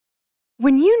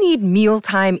When you need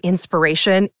mealtime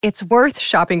inspiration, it's worth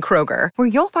shopping Kroger, where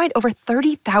you'll find over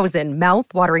 30,000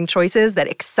 mouth-watering choices that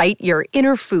excite your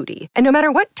inner foodie. And no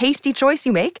matter what tasty choice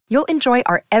you make, you'll enjoy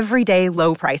our everyday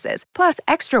low prices, plus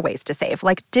extra ways to save,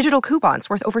 like digital coupons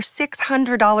worth over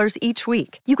 $600 each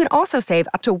week. You can also save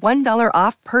up to $1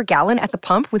 off per gallon at the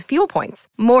pump with fuel points.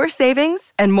 More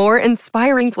savings and more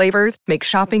inspiring flavors make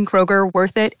shopping Kroger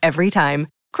worth it every time.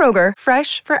 Kroger,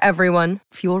 fresh for everyone.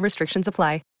 Fuel restrictions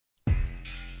apply.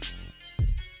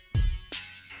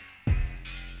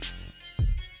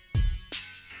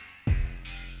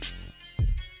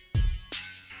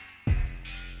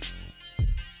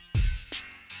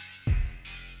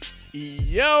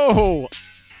 Yo,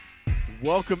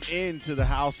 welcome into the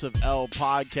House of L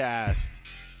podcast.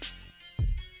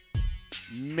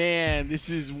 Man, this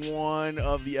is one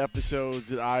of the episodes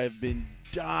that I have been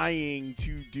dying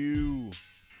to do.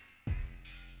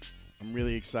 I'm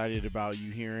really excited about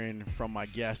you hearing from my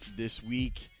guest this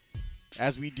week,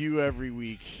 as we do every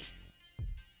week.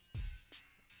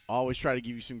 Always try to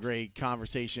give you some great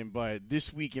conversation, but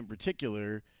this week in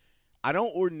particular, I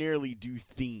don't ordinarily do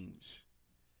themes.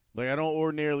 Like, I don't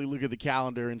ordinarily look at the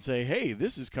calendar and say, hey,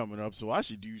 this is coming up, so I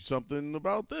should do something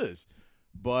about this.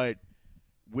 But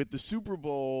with the Super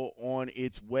Bowl on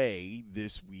its way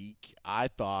this week, I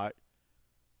thought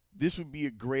this would be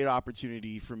a great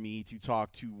opportunity for me to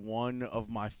talk to one of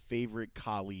my favorite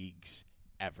colleagues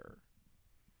ever.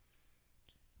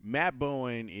 Matt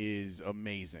Bowen is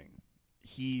amazing.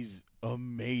 He's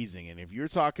amazing. And if you're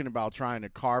talking about trying to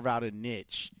carve out a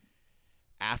niche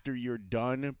after you're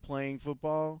done playing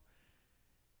football,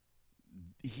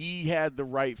 he had the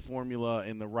right formula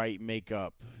and the right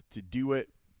makeup to do it.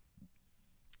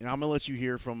 And I'm going to let you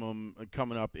hear from him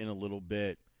coming up in a little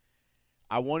bit.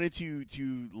 I wanted to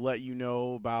let you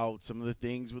know about some of the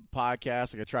things with the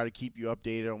podcast. Like, I try to keep you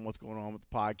updated on what's going on with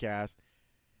the podcast.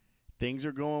 Things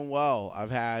are going well.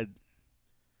 I'm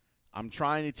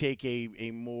trying to take a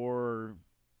more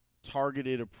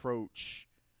targeted approach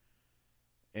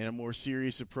and a more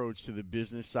serious approach to the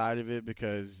business side of it,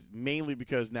 mainly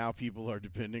because now people are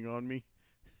depending on me.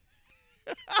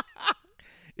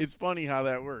 It's funny how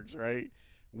that works, right?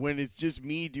 When it's just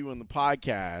me doing the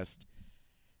podcast,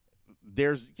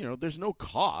 there's no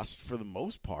cost for the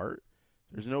most part.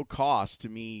 There's no cost to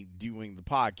me doing the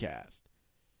podcast.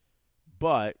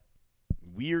 But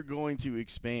we are going to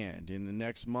expand. In the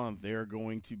next month, there are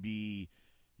going to be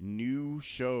new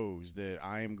shows that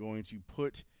I am going to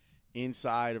put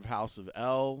inside of House of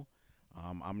L.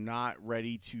 I'm not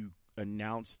ready to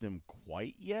announce them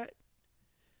quite yet,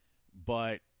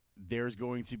 but there's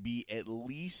going to be at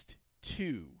least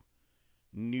 2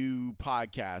 new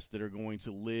podcasts that are going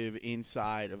to live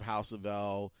inside of House of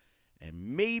L,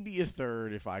 and maybe a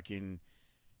third if I can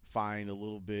find a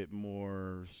little bit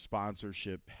more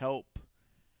sponsorship help.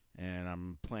 And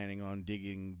I'm planning on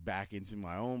digging back into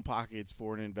my own pockets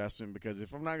for an investment, because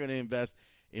if I'm not going to invest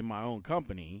in my own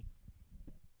company,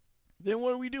 then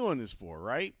what are we doing this for,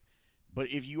 right?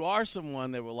 But if you are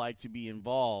someone that would like to be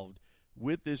involved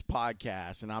with this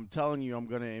podcast, and I'm telling you, I'm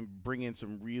going to bring in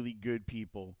some really good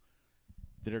people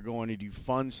that are going to do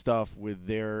fun stuff with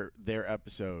their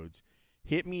episodes,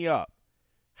 hit me up,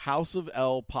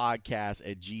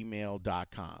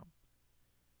 houseoflpodcast@gmail.com,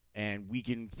 and we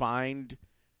can find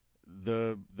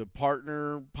the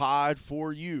partner pod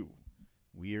for you.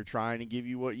 We are trying to give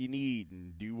you what you need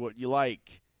and do what you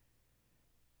like,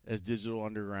 as Digital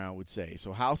Underground would say.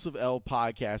 So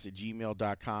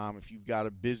houseoflpodcast@gmail.com. If you've got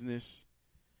a business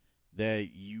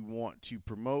that you want to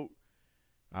promote,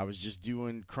 I was just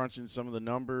crunching some of the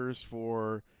numbers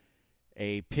for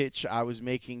a pitch I was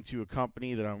making to a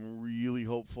company that I'm really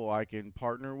hopeful I can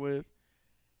partner with.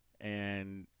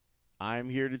 And I'm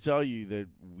here to tell you that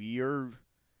we are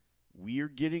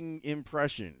getting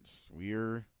impressions.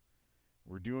 We're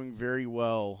doing very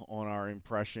well on our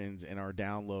impressions and our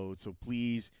downloads. So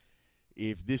please,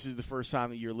 if this is the first time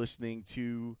that you're listening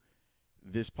to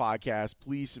this podcast,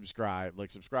 please subscribe.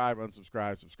 Like, subscribe,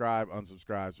 unsubscribe, subscribe,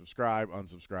 unsubscribe, subscribe,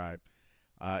 unsubscribe.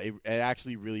 It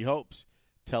actually really helps.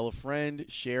 Tell a friend,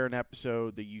 share an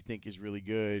episode that you think is really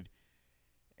good,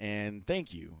 and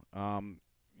thank you.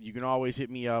 You can always hit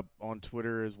me up on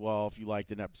Twitter as well if you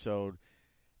liked an episode,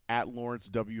 at Lawrence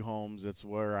W. Holmes. That's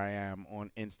where I am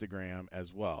on Instagram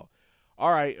as well.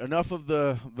 All right, enough of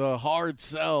the hard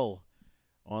sell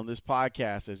on this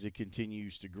podcast as it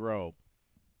continues to grow.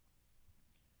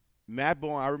 Matt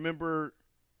Bowen, I remember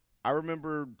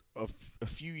a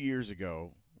few years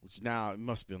ago, which now it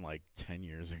must have been like 10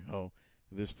 years ago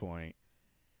at this point.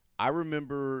 I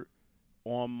remember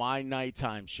on my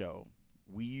nighttime show,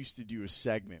 we used to do a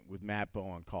segment with Matt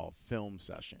Bowen called Film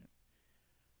Session.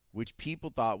 which people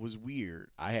thought was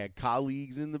weird. I had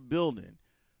colleagues in the building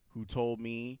who told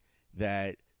me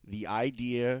that the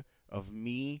idea of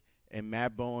me and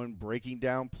Matt Bowen breaking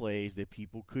down plays that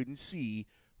people couldn't see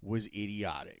was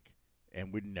idiotic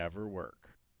and would never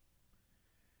work.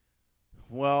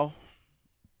 Well,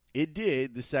 it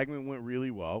did. The segment went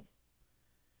really well.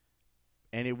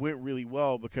 And it went really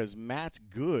well because Matt's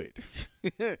good.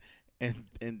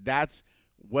 and that's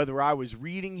whether I was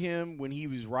reading him when he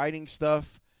was writing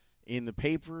stuff in the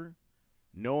paper,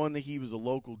 knowing that he was a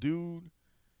local dude,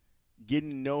 getting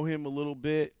to know him a little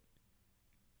bit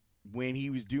when he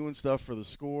was doing stuff for the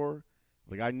Score.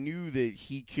 Like, I knew that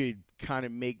he could kind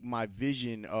of make my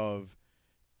vision of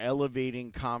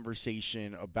elevating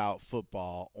conversation about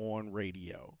football on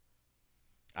radio.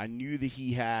 I knew that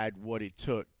he had what it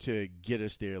took to get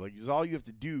us there. Like, 'cause all you have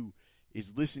to do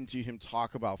is listen to him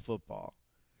talk about football.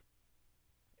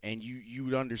 And you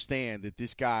would understand that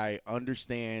this guy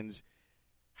understands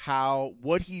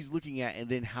what he's looking at and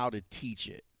then how to teach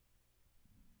it.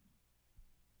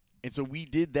 And so we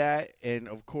did that, and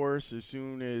of course, as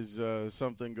soon as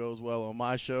something goes well on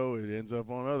my show, it ends up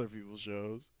on other people's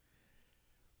shows.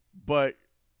 But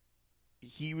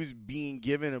he was being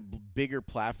given a bigger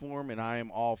platform, and I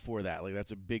am all for that. Like,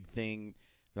 that's a big thing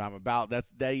that I'm about.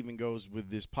 That even goes with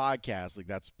this podcast. Like,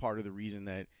 that's part of the reason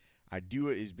that I do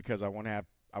it, is because I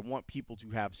want people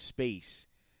to have space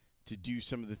to do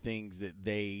some of the things that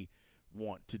they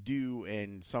want to do,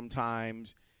 and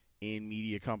sometimes in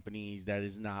media companies that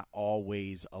is not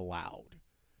always allowed.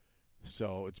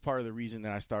 So it's part of the reason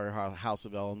that I started House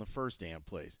of L in the first damn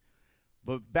place.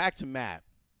 But back to Matt.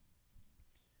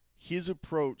 His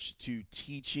approach to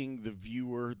teaching the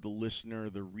viewer, the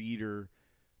listener, the reader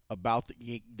about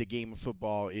the game of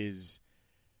football is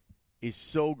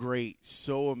so great,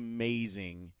 so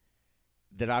amazing,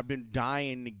 that I've been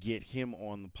dying to get him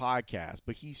on the podcast.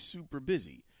 But he's super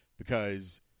busy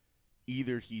because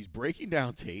either he's breaking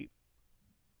down tape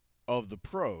of the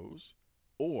pros,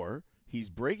 or he's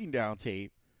breaking down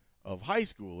tape of high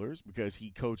schoolers because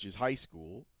he coaches high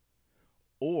school,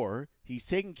 or he's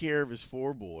taking care of his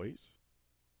 4 boys,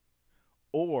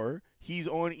 or he's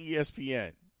on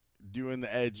ESPN doing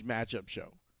the Edge matchup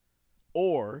show,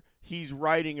 or he's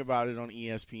writing about it on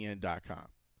ESPN.com.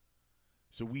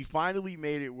 So we finally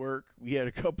made it work. We had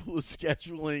a couple of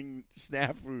scheduling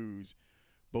snafus,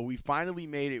 but we finally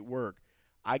made it work.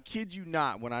 I kid you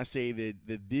not when I say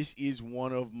that this is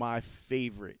one of my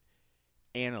favorite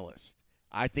analysts.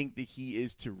 I think that he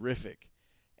is terrific.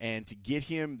 And to get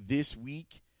him this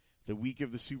week, the week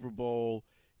of the Super Bowl,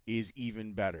 is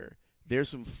even better. There's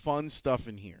some fun stuff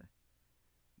in here.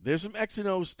 There's some X and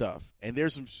O stuff, and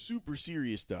there's some super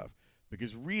serious stuff,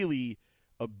 because really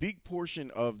a big portion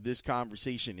of this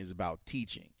conversation is about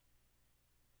teaching.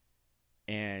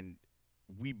 And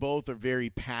we both are very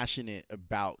passionate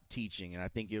about teaching, and I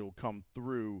think it'll come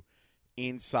through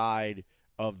inside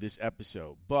of this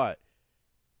episode. But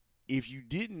if you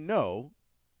didn't know,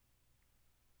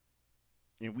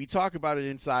 and we talk about it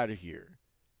inside of here,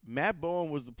 Matt Bowen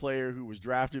was the player who was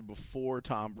drafted before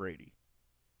Tom Brady.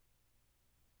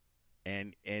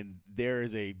 And there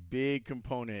is a big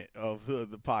component of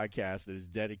the podcast that is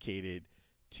dedicated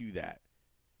to that.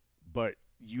 But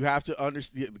you have to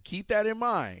understand, keep that in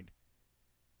mind.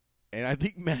 And I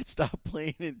think Matt stopped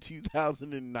playing in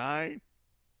 2009,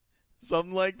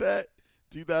 something like that.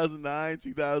 2009,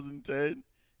 2010,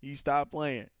 he stopped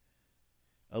playing.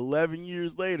 11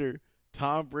 years later,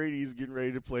 Tom Brady is getting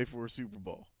ready to play for a Super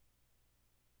Bowl.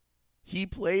 He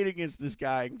played against this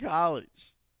guy in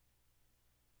college.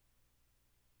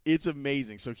 It's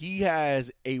amazing. So he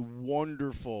has a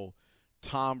wonderful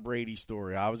Tom Brady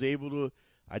story. I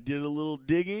did a little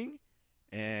digging,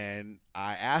 and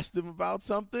I asked him about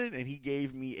something, and he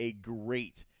gave me a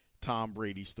great Tom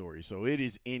Brady story. So it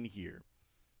is in here.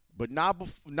 But not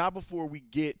before we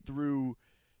get through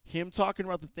him talking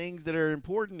about the things that are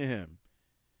important to him.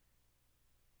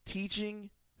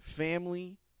 Teaching,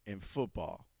 family, and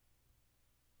football.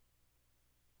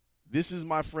 This is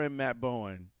my friend Matt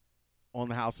Bowen on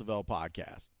the House of L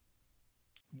podcast.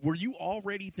 Were you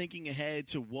already thinking ahead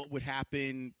to what would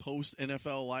happen post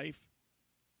NFL life?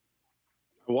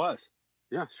 I was.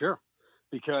 Yeah, sure.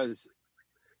 Because,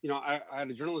 I had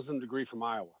a journalism degree from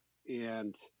Iowa.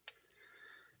 And,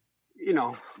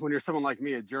 when you're someone like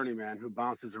me, a journeyman who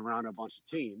bounces around a bunch of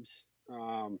teams,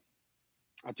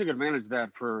 I took advantage of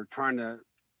that for trying to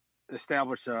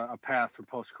establish a path for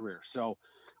post-career. So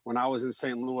when I was in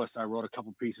St. Louis, I wrote a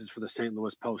couple pieces for the St.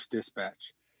 Louis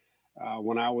Post-Dispatch.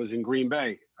 When I was in Green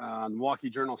Bay, the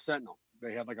Milwaukee Journal-Sentinel,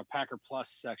 they had like a Packer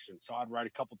Plus section. So I'd write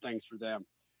a couple things for them.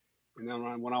 And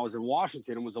then when I was in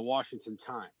Washington, it was the Washington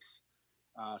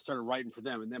Times. Started writing for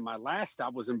them. And then my last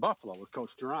stop was in Buffalo with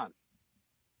Coach Duran.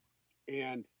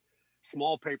 And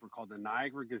small paper called the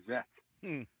Niagara Gazette.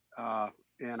 And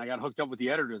I got hooked up with the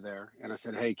editor there. And I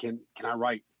said, hey, can I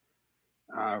write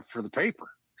for the paper?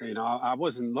 You know, I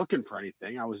wasn't looking for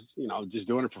anything. I was, you know, just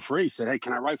doing it for free. He said, hey,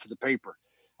 can I write for the paper?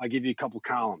 I'll give you a couple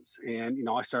columns. And, you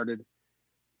know, I started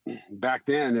back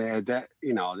then that,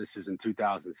 you know, this is in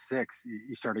 2006,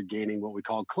 you started gaining what we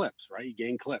call clips, right? You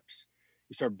gain clips.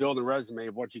 You start building a resume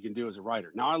of what you can do as a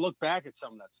writer. Now I look back at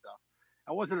some of that stuff.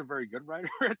 I wasn't a very good writer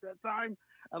at that time.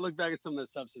 I look back at some of that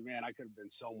stuff and say, man, I could have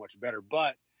been so much better,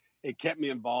 but it kept me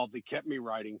involved. It kept me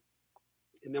writing.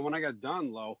 And then when I got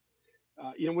done, Lo,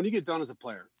 you know, when you get done as a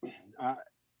player,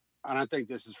 and I think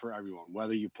this is for everyone,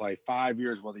 whether you play 5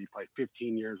 years, whether you play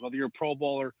 15 years, whether you're a Pro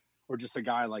Bowler or just a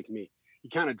guy like me, you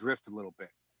kind of drift a little bit.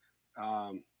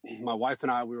 My wife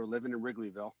and I, we were living in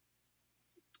Wrigleyville,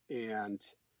 and,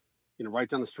 you know, right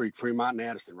down the street, Fremont and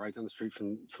Addison, right down the street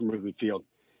from Wrigley Field.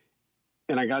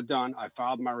 And I got done. I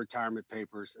filed my retirement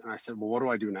papers, and I said, well, what do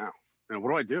I do now? And what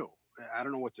do I do? I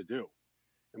don't know what to do.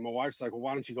 And my wife's like, well,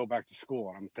 why don't you go back to school?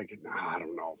 And I'm thinking, I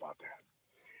don't know about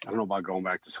that. I don't know about going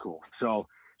back to school. So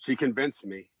she convinced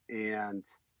me, and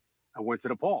I went to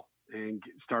DePaul and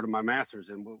started my master's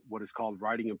in what is called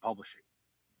writing and publishing.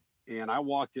 And I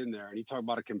walked in there, and you talk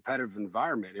about a competitive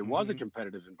environment. It was a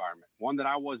competitive environment, one that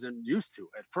I wasn't used to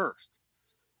at first.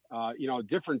 You know, a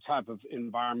different type of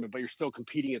environment, but you're still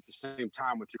competing at the same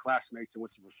time with your classmates and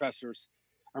with your professors.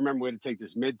 I remember we had to take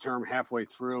this midterm halfway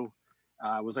through.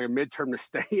 It was like a midterm to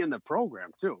stay in the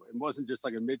program, too. It wasn't just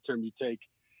like a midterm you take,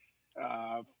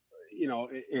 you know,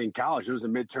 in college. It was a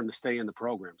midterm to stay in the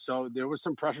program. So there was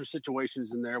some pressure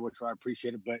situations in there, which I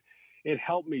appreciated, but it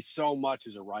helped me so much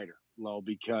as a writer, Lo,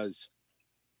 because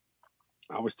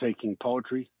I was taking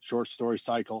poetry, short story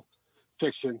cycle,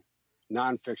 fiction,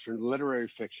 nonfiction, literary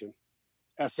fiction,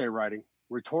 essay writing,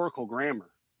 rhetorical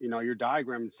grammar. You know, you're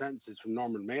diagramming sentences from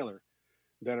Norman Mailer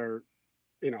that are,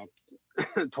 you know,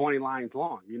 20 lines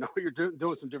long. You know, you're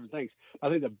doing some different things. I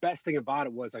think the best thing about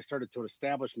it was I started to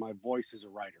establish my voice as a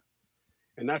writer.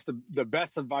 And that's the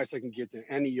best advice I can give to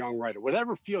any young writer,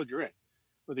 whatever field you're in,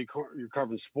 whether you're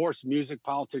covering sports, music,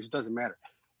 politics, it doesn't matter.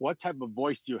 What type of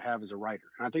voice do you have as a writer?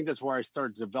 And I think that's where I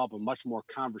started to develop a much more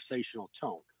conversational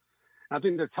tone. And I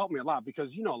think that's helped me a lot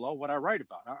because, you know, Lo, what I write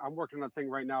about. I'm working on a thing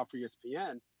right now for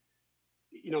ESPN,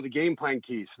 you know, the game plan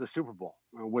keys for the Super Bowl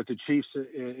with the Chiefs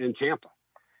in Tampa.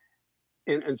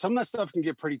 And some of that stuff can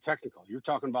get pretty technical. You're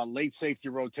talking about late safety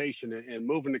rotation and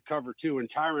moving to cover two and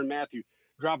Tyrann Mathieu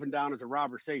dropping down as a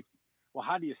robber safety. Well,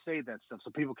 how do you say that stuff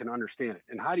so people can understand it?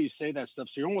 And how do you say that stuff?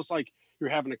 So you're almost like you're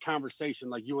having a conversation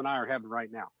like you and I are having right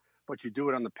now, but you do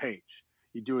it on the page.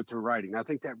 You do it through writing. I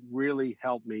think that really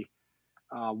helped me.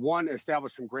 One,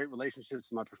 establish some great relationships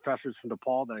with my professors from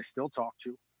DePaul that I still talk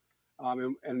to.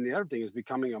 And the other thing is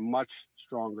becoming a much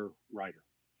stronger writer.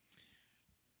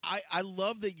 I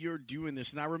love that you're doing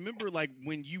this. And I remember like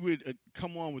when you would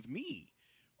come on with me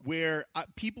where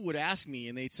people would ask me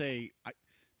and they'd say,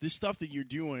 this stuff that you're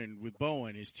doing with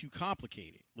Bowen is too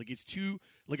complicated. Like it's too,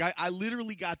 like I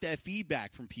literally got that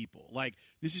feedback from people. Like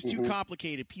this is too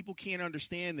complicated. People can't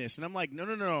understand this. And I'm like,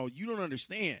 no, you don't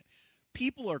understand.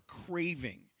 People are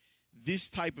craving this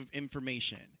type of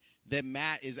information that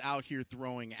Matt is out here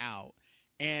throwing out,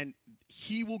 and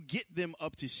he will get them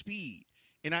up to speed.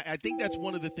 And I think that's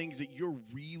one of the things that you're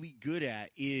really good at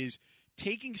is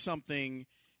taking something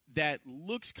that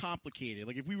looks complicated.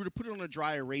 Like if we were to put it on a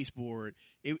dry erase board,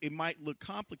 it might look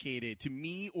complicated to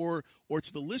me or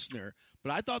to the listener.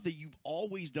 But I thought that you've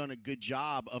always done a good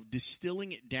job of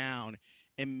distilling it down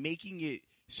and making it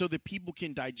so that people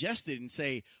can digest it and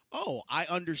say, oh, I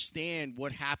understand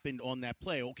what happened on that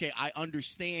play. Okay, I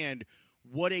understand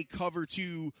what a cover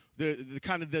two, the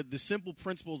kind of the simple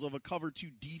principles of a cover two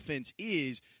defense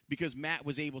is because Matt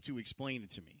was able to explain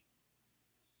it to me.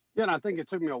 Yeah, and I think it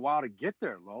took me a while to get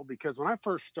there, Lo, because when I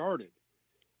first started,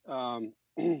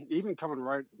 even coming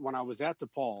right when I was at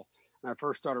DePaul and I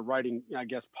first started writing, I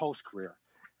guess, post-career,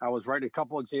 I was writing a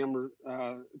couple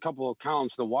of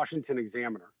columns for the Washington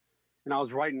Examiner, and I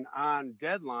was writing on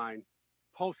deadline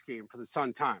post-game for the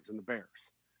Sun-Times and the Bears.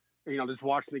 You know, just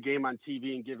watching the game on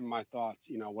TV and giving my thoughts,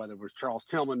 you know, whether it was Charles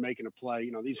Tillman making a play,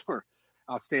 you know, these were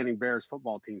outstanding Bears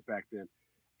football teams back then.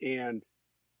 And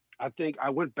I think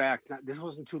I went back, this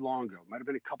wasn't too long ago, it might have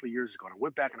been a couple of years ago, and I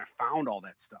went back and I found all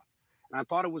that stuff. And I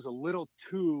thought it was a little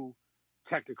too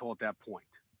technical at that point.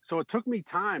 So it took me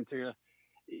time to,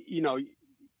 you know,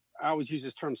 I always use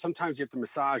this term, sometimes you have to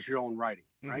massage your own writing,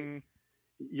 right?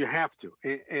 You have to.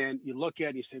 And you look at it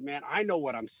and you say, man, I know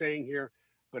what I'm saying here,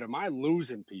 but am I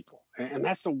losing people? And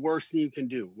that's the worst thing you can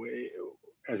do.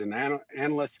 As an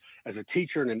analyst, as a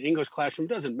teacher in an English classroom,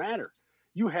 doesn't matter.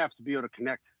 You have to be able to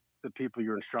connect the people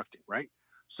you're instructing, right?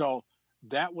 So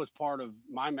that was part of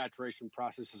my maturation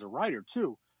process as a writer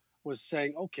too, was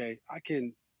saying, okay, I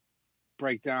can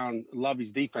break down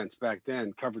Lovey's defense back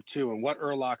then, cover two, and what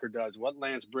Urlacher does, what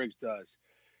Lance Briggs does,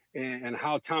 and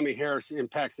how Tommy Harris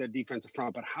impacts that defensive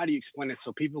front. But how do you explain it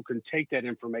so people can take that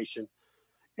information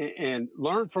and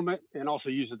learn from it and also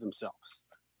use it themselves?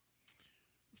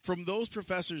 From those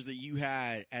professors that you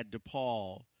had at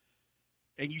DePaul,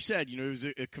 and you said, it was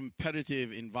a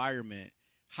competitive environment,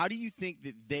 how do you think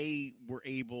that they were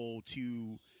able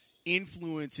to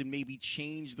influence and maybe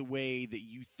change the way that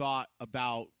you thought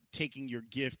about taking your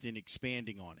gift and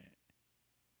expanding on it?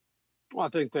 Well, I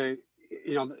think I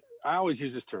always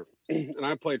use this term, and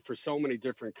I played for so many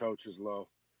different coaches, Lo.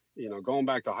 Going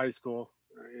back to high school,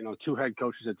 2 head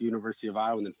coaches at the University of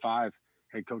Iowa and then 5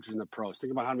 head coaches in the pros.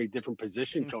 Think about how many different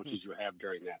position coaches you have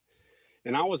during that.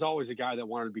 And I was always a guy that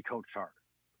wanted to be coached hard,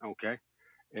 okay?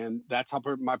 And that's how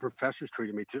my professors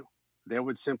treated me too. They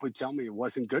would simply tell me it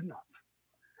wasn't good enough.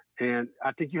 And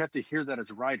I think you have to hear that as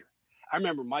a writer. I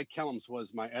remember Mike Kellums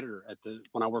was my editor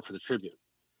when I worked for the Tribune.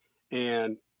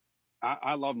 And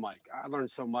I love Mike. I learned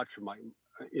so much from Mike.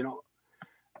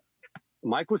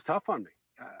 Mike was tough on me.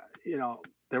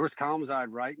 There was columns I'd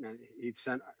write and he'd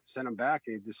send them back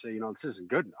and he'd just say, this isn't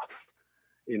good enough.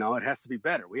 It has to be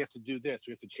better. We have to do this.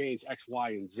 We have to change X, Y,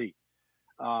 and Z.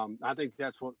 I think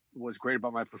that's what was great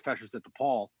about my professors at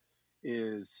DePaul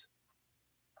is,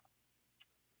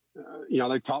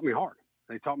 they taught me hard.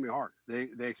 They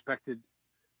expected,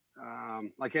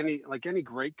 like any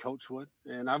great coach would.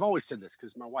 And I've always said this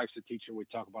because my wife's a teacher and we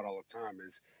talk about it all the time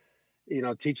is,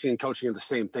 teaching and coaching are the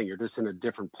same thing. You're just in a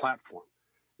different platform.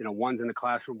 One's in the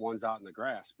classroom, one's out in the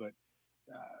grass, but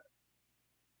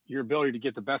your ability to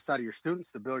get the best out of your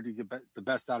students, the ability to get the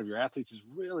best out of your athletes is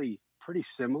really pretty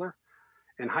similar.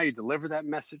 And how you deliver that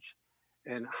message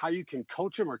and how you can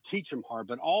coach them or teach them hard,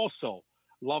 but also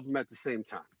love them at the same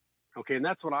time. Okay. And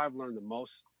that's what I've learned the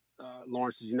most,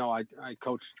 Lawrence, is, I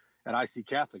coach at IC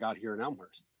Catholic out here in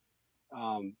Elmhurst.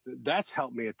 That's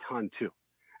helped me a ton too.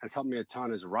 That's helped me a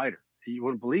ton as a writer. You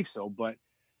wouldn't believe so, but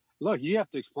look, you have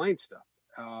to explain stuff.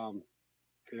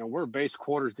 We're base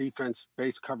quarters defense,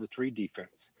 base cover 3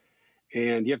 defense.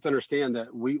 And you have to understand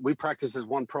that we practice as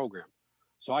one program.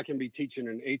 So I can be teaching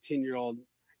an 18-year-old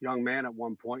young man at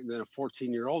one point and then a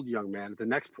 14-year-old young man at the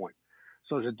next point.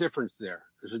 So there's a difference there.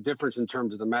 There's a difference in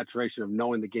terms of the maturation of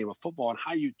knowing the game of football, and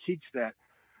how you teach that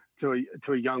to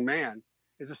a young man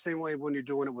is the same way when you're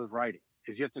doing it with writing,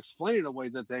 is you have to explain it in a way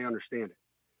that they understand it.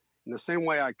 In the same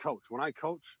way I coach. When I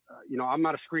coach, I'm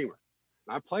not a screamer.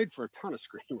 I played for a ton of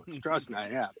screamers. Trust me, I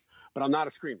have. But I'm not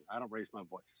a screamer. I don't raise my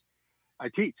voice. I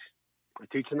teach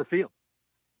in the field.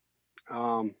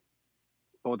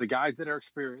 But with the guys that are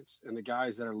experienced and the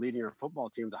guys that are leading our football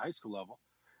team at the high school level,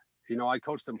 I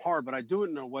coach them hard, but I do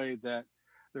it in a way that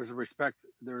there's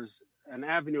an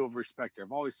avenue of respect there.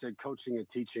 I've always said coaching and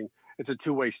teaching, it's a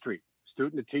 2-way street.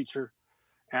 Student to teacher,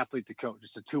 athlete to coach.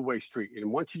 It's a 2-way street.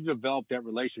 And once you develop that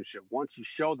relationship, once you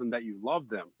show them that you love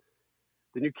them,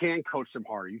 then you can coach them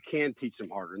harder. You can teach them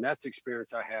harder. And that's the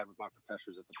experience I had with my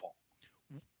professors at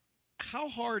DePaul. How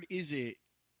hard is it,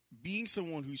 being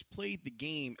someone who's played the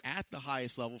game at the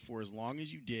highest level for as long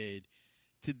as you did,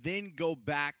 to then go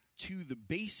back to the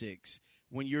basics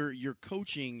when you're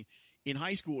coaching in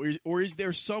high school? Or is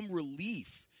there some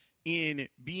relief in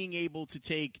being able to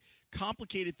take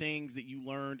complicated things that you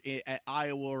learned at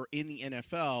Iowa or in the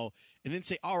NFL and then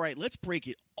say, all right, let's break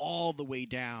it all the way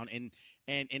down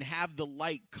and have the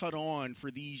light cut on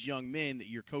for these young men that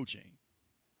you're coaching?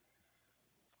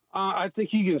 I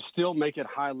think you can still make it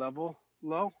high level,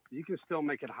 Lo. You can still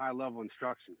make it high level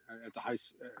instruction at the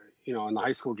in the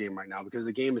high school game right now, because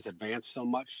the game has advanced so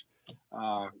much.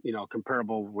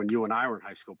 Comparable when you and I were in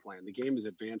high school playing. The game has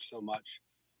advanced so much.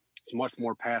 It's much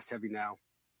more pass heavy now.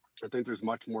 I think there's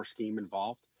much more scheme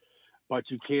involved, but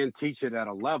you can teach it at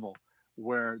a level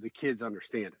where the kids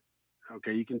understand it.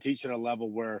 Okay, you can teach at a level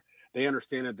where they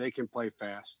understand it, they can play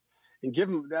fast, and give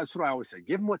them. That's what I always say.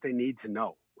 Give them what they need to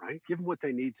know. Right? Give them what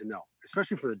they need to know,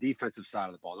 especially for the defensive side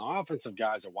of the ball. Now, offensive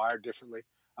guys are wired differently.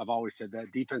 I've always said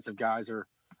that. Defensive guys are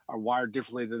wired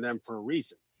differently than them for a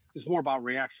reason. It's more about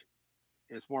reaction.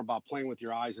 It's more about playing with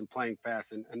your eyes and playing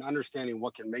fast and understanding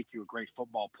what can make you a great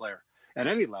football player at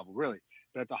any level, really.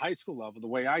 But at the high school level, the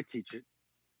way I teach it,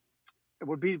 it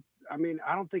would be, I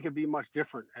don't think it'd be much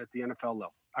different at the NFL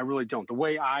level. I really don't. The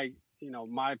way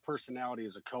my personality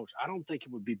as a coach, I don't think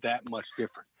it would be that much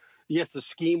different. Yes, the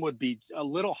scheme would be a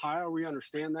little higher. We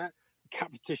understand that.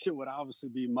 competition would obviously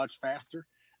be much faster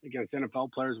against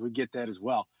NFL players. We get that as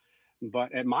well.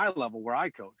 But at my level where I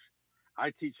coach,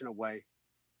 I teach in a way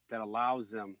that allows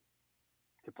them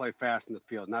to play fast in the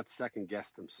field, not second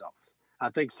guess themselves. I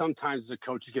think sometimes as a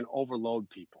coach, you can overload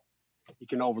people.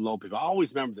 I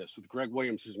always remember this with Greg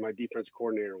Williams, who's my defense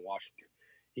coordinator in Washington.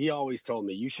 He always told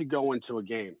me, you should go into a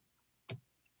game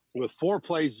with 4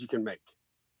 plays you can make.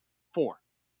 4.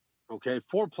 Okay,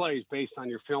 4 plays based on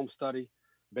your film study,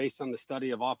 based on the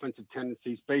study of offensive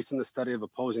tendencies, based on the study of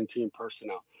opposing team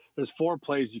personnel. There's 4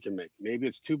 plays you can make. Maybe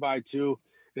it's 2x2,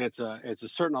 and it's a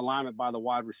certain alignment by the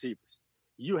wide receivers.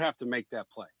 You have to make that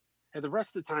play. And the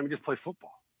rest of the time, you just play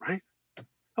football, right?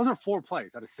 Those are 4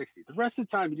 plays out of 60. The rest of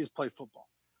the time, you just play football.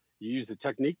 You use the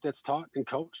technique that's taught and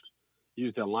coached. You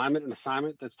use the alignment and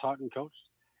assignment that's taught and coached.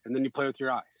 And then you play with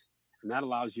your eyes. And that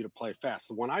allows you to play fast.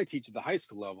 So when I teach at the high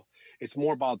school level, it's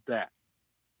more about that.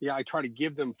 Yeah, I try to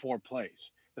give them 4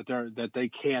 plays that they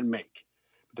can make.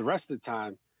 But the rest of the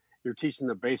time, you're teaching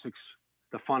the basics,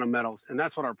 the fundamentals. And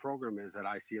that's what our program is at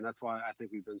IC. And that's why I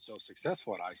think we've been so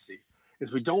successful at IC,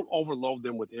 is we don't overload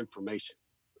them with information.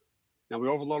 Now, we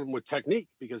overload them with technique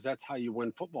because that's how you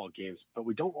win football games, but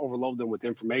we don't overload them with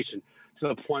information to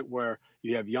the point where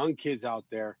you have young kids out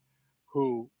there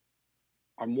who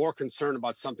are more concerned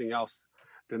about something else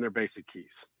than their basic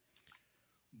keys.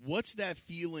 What's that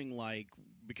feeling like?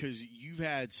 Because you've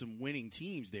had some winning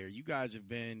teams there. You guys have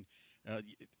been a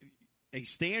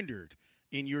standard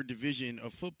in your division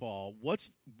of football.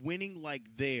 What's winning like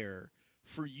there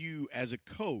for you as a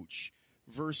coach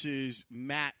versus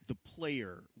Matt, the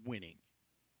player, winning?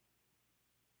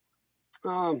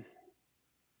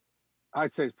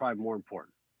 I'd say it's probably more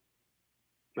important.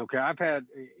 Okay, I've had,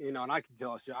 and I can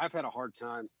tell you, I've had a hard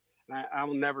time, and I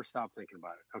will never stop thinking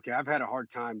about it. Okay, I've had a hard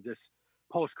time just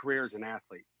post-career as an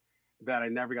athlete that I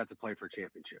never got to play for a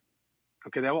championship.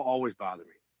 Okay, that will always bother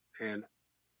me. And,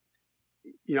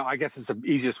 I guess it's the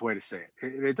easiest way to say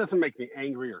it. It doesn't make me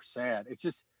angry or sad.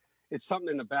 It's something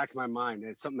in the back of my mind.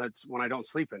 It's something that's when I don't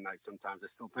sleep at night sometimes, I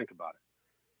still think about it.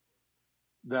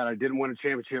 That I didn't win a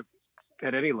championship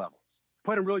at any level.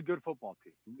 Played a really good football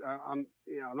team. I'm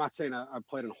not saying I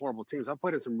played in horrible teams. I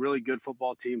played in some really good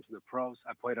football teams in the pros.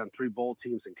 I played on 3 bowl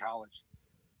teams in college.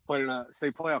 Played in a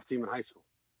state playoff team in high school.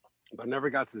 But I never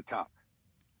got to the top.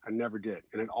 I never did.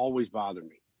 And it always bothered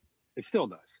me. It still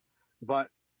does. But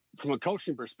from a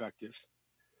coaching perspective,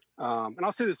 and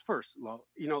I'll say this first, Lo,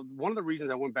 one of the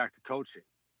reasons I went back to coaching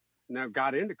and I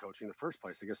got into coaching in the first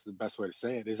place, I guess the best way to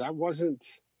say it is I wasn't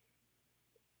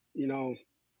doing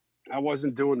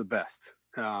the best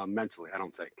mentally, I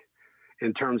don't think,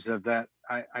 in terms of that.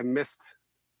 I missed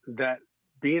that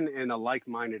being in a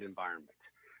like-minded environment.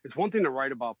 It's one thing to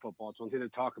write about football. It's one thing to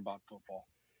talk about football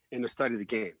and to study the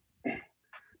game.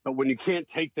 But when you can't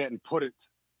take that and put it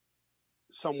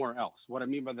somewhere else, what I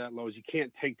mean by that, Lo, is you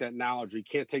can't take that knowledge, or you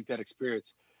can't take that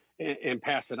experience and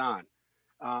pass it on.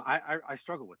 I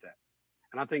struggle with that.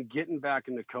 And I think getting back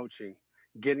into coaching,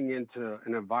 getting into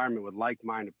an environment with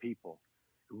like-minded people,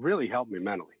 really helped me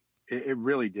mentally. It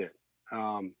really did.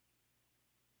 And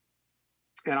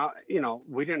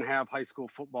we didn't have high school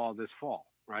football this fall,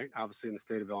 right? Obviously in the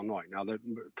state of Illinois. Now there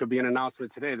could be an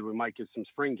announcement today that we might get some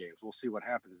spring games. We'll see what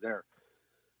happens there.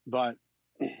 But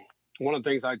one of the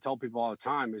things I tell people all the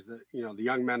time is that, the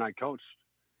young men I coached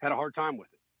had a hard time with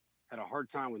it, had a hard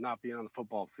time with not being on the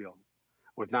football field,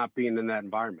 with not being in that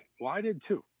environment. Well, I did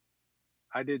too.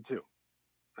 I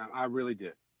really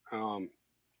did.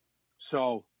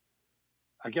 So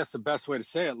I guess the best way to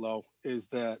say it, Lo, is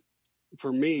that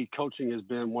for me, coaching has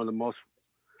been one of the most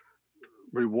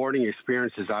rewarding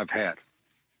experiences I've had.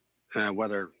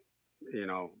 Whether,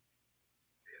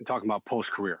 talking about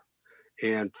post-career.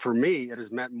 And for me, it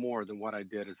has meant more than what I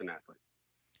did as an athlete.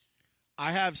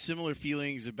 I have similar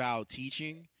feelings about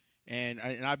teaching, and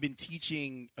I've been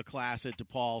teaching a class at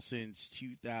DePaul since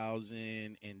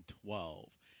 2012.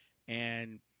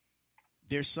 And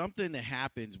there's something that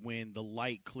happens when the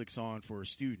light clicks on for a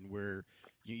student where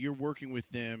you're working with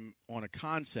them on a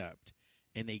concept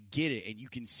and they get it and you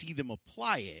can see them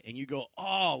apply it and you go,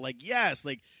 oh, like, yes,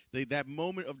 like that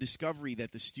moment of discovery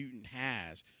that the student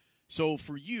has. So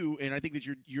for you, and I think that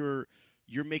you're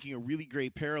making a really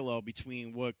great parallel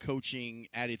between what coaching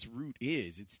at its root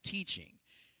is. It's teaching.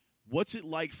 What's it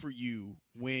like for you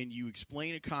when you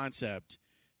explain a concept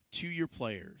to your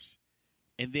players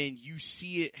and then you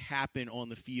see it happen on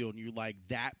the field and you're like,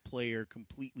 that player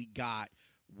completely got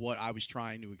what I was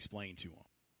trying to explain to him?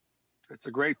 It's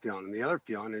a great feeling. And the other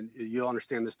feeling, and you'll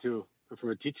understand this too from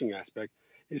a teaching aspect,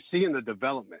 is seeing the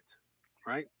development,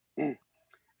 right? And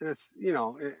it's,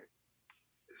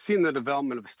 seeing the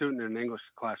development of a student in an English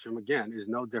classroom, again, is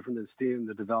no different than seeing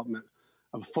the development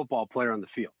of a football player on the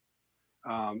field.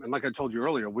 And like I told you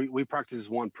earlier, we practice as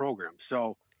one program.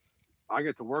 So I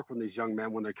get to work with these young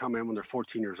men when they come in when they're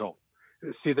 14 years old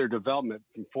and see their development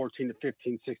from 14 to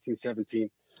 15, 16, 17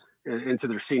 into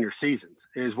their senior seasons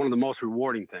is one of the most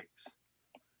rewarding things.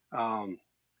 And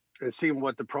seeing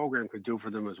what the program could do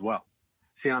for them as well.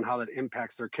 Seeing how that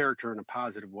impacts their character in a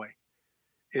positive way.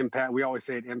 We always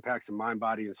say it impacts the mind,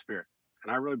 body, and spirit.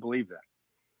 And I really believe that.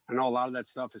 I know a lot of that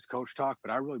stuff is coach talk,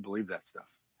 but I really believe that stuff.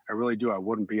 I really do. I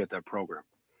wouldn't be at that program.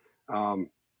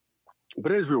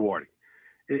 But it is rewarding.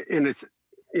 And it's,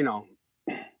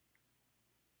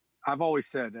 I've always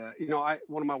said,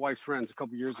 one of my wife's friends a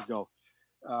couple of years ago,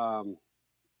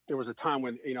 there was a time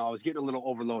when, I was getting a little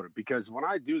overloaded because when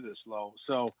I do this,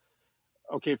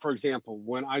 for example,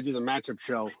 when I do the matchup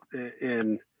show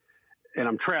and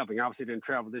I'm traveling, obviously I didn't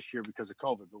travel this year because of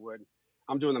COVID, but when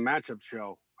I'm doing the matchup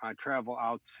show, I travel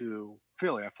out to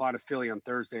Philly. I fly to Philly on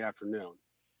Thursday afternoon.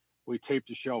 We tape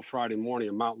the show Friday morning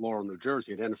in Mount Laurel, New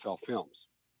Jersey at NFL Films.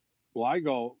 Well, I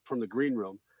go from the green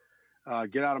room,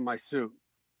 get out of my suit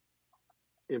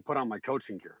and put on my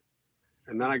coaching gear.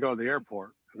 And then I go to the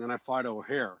airport and then I fly to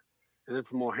O'Hare. And then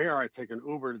from O'Hare, I take an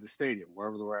Uber to the stadium,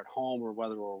 wherever we're at home or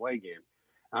whether we're away game.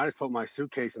 And I just put my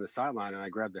suitcase in the sideline and I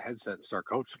grab the headset and start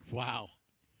coaching. Wow.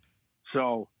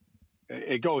 So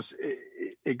it goes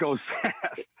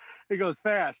fast. It goes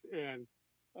fast. And,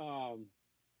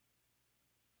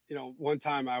 one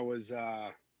time I was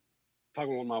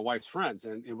talking with my wife's friends,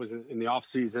 and it was in the off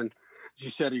season. She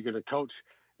said, "Are you going to coach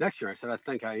next year?" I said, "I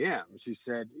think I am." She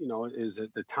said, "Is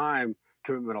it the time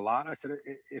commitment a lot?" I said,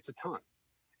 "It's a ton.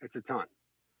 It's a ton."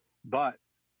 But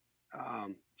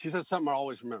she said something I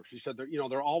always remember. She said,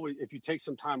 "There always, if you take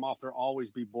some time off, there'll always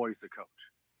be boys to coach."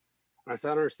 And I said,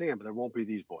 "I understand, but there won't be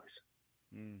these boys."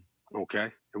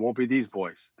 Okay, there won't be these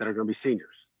boys that are going to be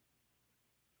seniors.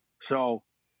 So.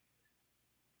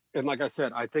 And like I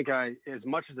said, I think as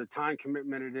much as a time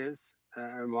commitment it is,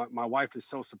 my wife is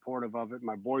so supportive of it.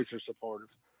 My boys are supportive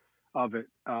of it.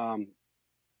 The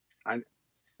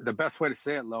best way to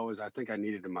say it, Lo, is I think I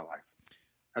need it in my life.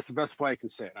 That's the best way I can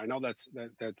say it. I know that's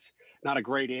not a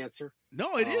great answer.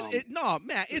 No, it is. No,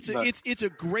 Matt, it's a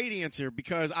great answer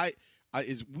because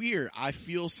it's weird. I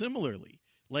feel similarly.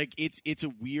 Like it's a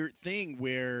weird thing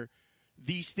where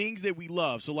these things that we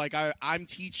love. So like I'm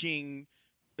teaching.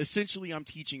 Essentially, I'm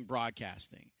teaching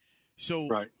broadcasting. So,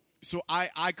 right. So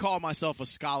I call myself a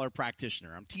scholar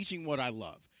practitioner. I'm teaching what I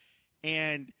love.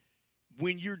 And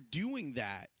when you're doing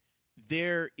that,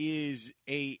 there is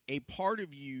a part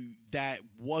of you that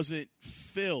wasn't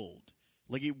filled.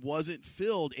 Like it wasn't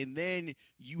filled. And then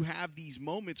you have these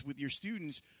moments with your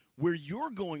students where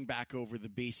you're going back over the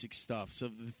basic stuff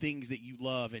of the things that you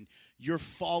love and you're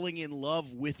falling in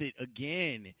love with it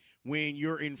again when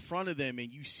you're in front of them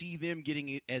and you see them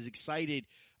getting as excited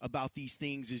about these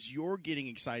things as you're getting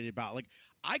excited about. Like,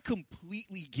 I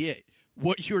completely get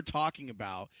what you're talking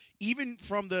about, even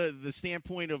from the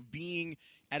standpoint of being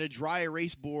at a dry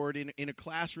erase board in a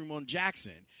classroom on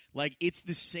Jackson. Like, it's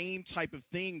the same type of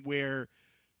thing where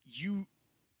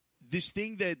this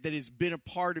thing that has been a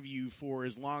part of you for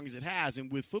as long as it has,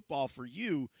 and with football for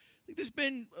you, like, this has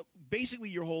been basically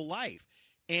your whole life.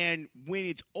 And when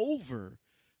it's over,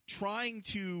 trying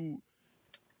to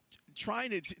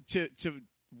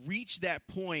reach that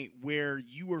point where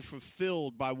you are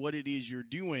fulfilled by what it is you're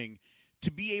doing,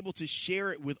 to be able to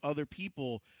share it with other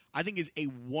people, I think is a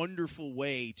wonderful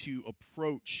way to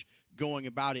approach going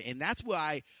about it. And that's what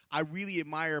I really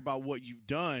admire about what you've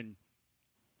done,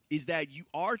 is that you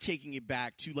are taking it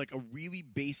back to like a really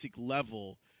basic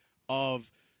level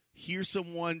of, here's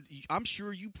someone, I'm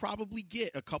sure you probably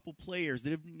get a couple players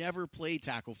that have never played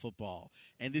tackle football,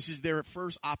 and this is their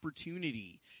first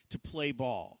opportunity to play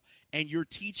ball. And you're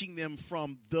teaching them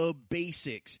from the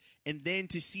basics, and then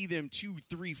to see them 2,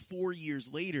 3, 4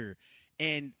 years later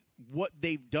and what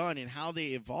they've done and how they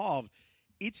evolved,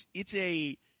 it's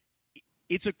a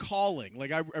calling.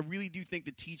 Like, I really do think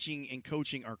that teaching and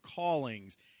coaching are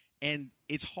callings, and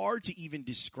it's hard to even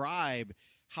describe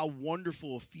how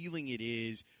wonderful a feeling it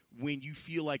is when you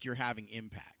feel like you're having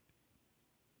impact.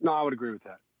 No, I would agree with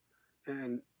that.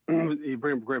 And you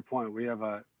bring up a great point. We have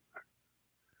a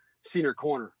senior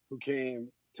corner who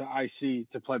came to IC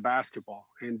to play basketball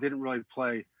and didn't really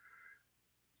play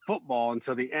football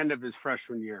until the end of his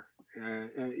freshman year.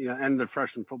 End of the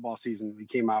freshman football season, he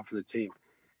came out for the team.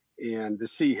 And to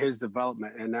see his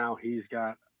development, and now he's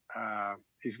got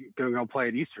he's going to go play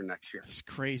at Eastern next year. It's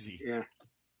crazy. Yeah.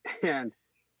 And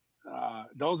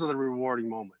those are the rewarding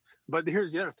moments. But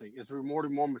here's the other thing: is the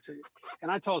rewarding moments,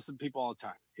 and I tell some people all the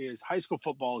time, is high school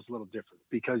football is a little different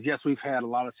because yes, we've had a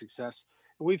lot of success,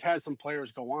 and we've had some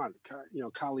players go on.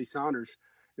 Kylie Saunders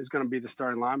is going to be the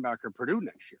starting linebacker at Purdue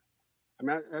next year. I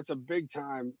mean, that's a big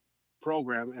time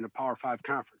program in a Power 5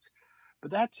 conference,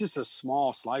 but that's just a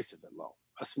small slice of it,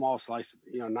 a small slice of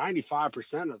it.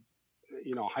 95% of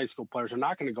high school players are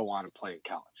not going to go on and play in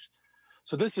college.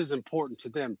 So this is important to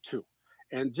them too.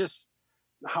 And just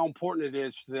how important it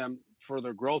is for them for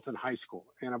their growth in high school.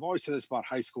 And I've always said this about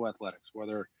high school athletics,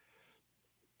 whether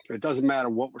it doesn't matter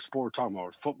what sport we're talking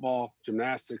about, football,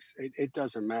 gymnastics, it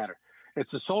doesn't matter.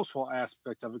 It's the social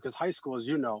aspect of it because high school, as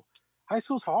you know, high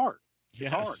school's hard. It's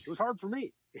Yes. hard. It was hard for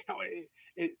me.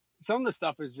 Some of the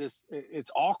stuff is just,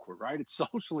 it's awkward, right? It's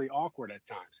socially awkward at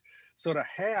times. So to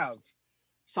have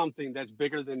something that's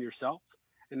bigger than yourself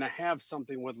and to have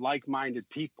something with like-minded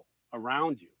people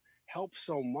around you helps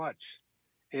so much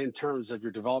in terms of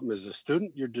your development as a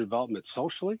student, your development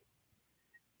socially.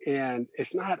 And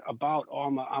it's not about,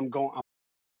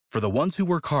 For the ones who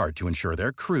work hard to ensure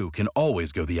their crew can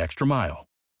always go the extra mile,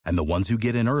 and the ones who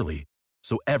get in early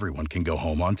so everyone can go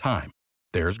home on time,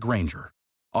 there's Grainger,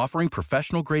 offering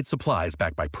professional-grade supplies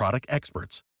backed by product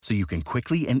experts so you can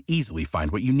quickly and easily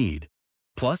find what you need.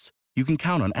 Plus, you can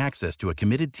count on access to a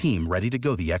committed team ready to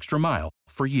go the extra mile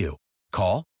for you.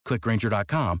 Call, click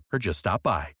Grainger.com, or just stop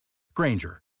by.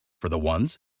 Grainger, for the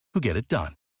ones who get it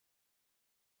done.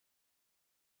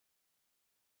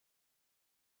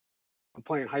 I'm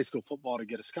playing high school football to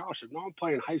get a scholarship. No, I'm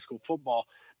playing high school football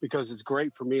because it's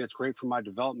great for me. It's great for my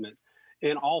development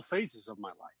in all phases of my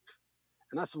life.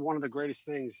 And that's one of the greatest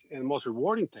things and most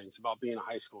rewarding things about being a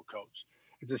high school coach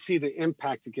is to see the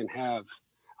impact it can have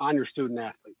on your student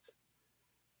athletes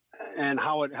and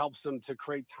how it helps them to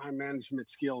create time management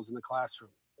skills in the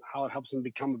classroom, how it helps them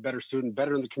become a better student,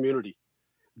 better in the community,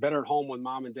 better at home with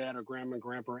mom and dad or grandma and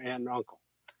grandpa, aunt and uncle.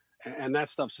 And that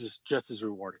stuff's just as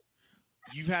rewarding.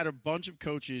 You've had a bunch of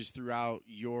coaches throughout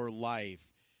your life,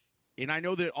 and I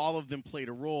know that all of them played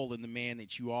a role in the man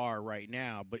that you are right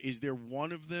now, but is there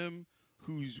one of them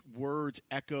whose words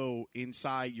echo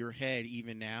inside your head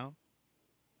even now?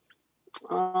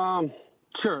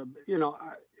 Sure. And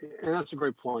that's a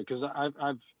great point because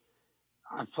I've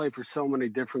played for so many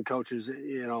different coaches,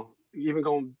 even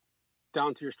going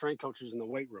down to your strength coaches in the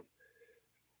weight room.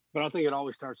 But I think it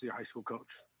always starts with your high school coach.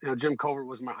 Jim Covert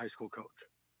was my high school coach.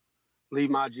 Lee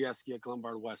Majewski at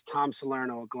Glenbard West. Tom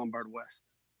Salerno at Glenbard West.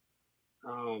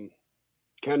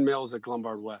 Ken Mills at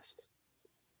Glenbard West.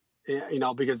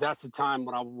 Because that's the time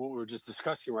what we were just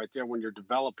discussing right there when you're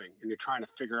developing and you're trying to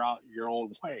figure out your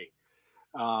own way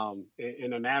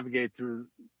and to navigate through,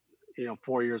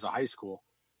 4 years of high school.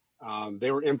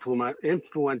 They were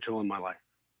influential in my life.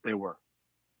 They were.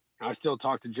 I still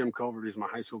talk to Jim Covert, who's my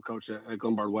high school coach at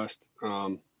Glenbard West.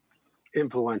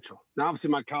 Influential. Now, obviously,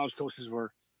 my college coaches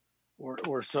were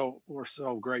so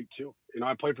great too.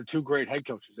 I played for two great head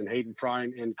coaches in Hayden Fry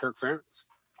and Kirk Ferentz.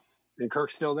 And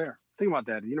Kirk's still there. Think about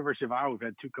that. At the University of Iowa, we've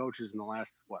had two coaches in the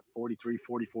last, 43,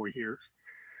 44 years.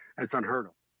 That's unheard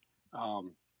of.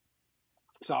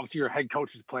 So obviously your head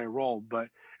coaches play a role, but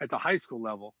at the high school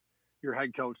level, your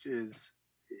head coach is,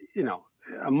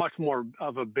 a much more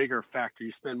of a bigger factor.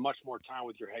 You spend much more time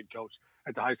with your head coach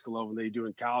at the high school level than you do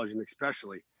in college, and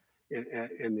especially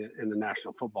in the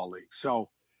National Football League. So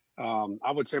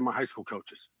I would say my high school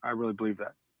coaches. I really believe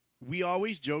that. We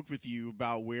always joke with you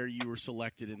about where you were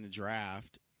selected in the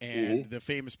draft, and the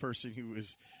famous person who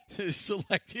was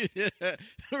selected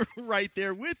right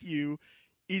there with you.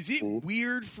 Is it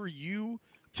weird for you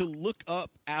to look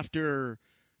up after,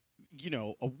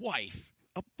 a wife,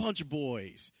 a bunch of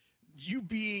boys, you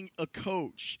being a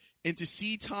coach, and to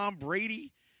see Tom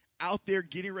Brady out there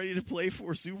getting ready to play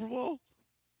for a Super Bowl?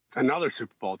 Another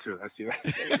Super Bowl too. That's the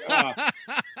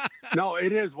no,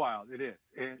 it is wild. It is.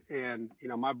 And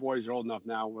my boys are old enough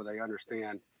now where they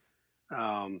understand,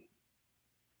 how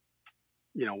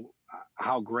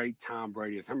great Tom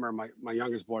Brady is. I remember my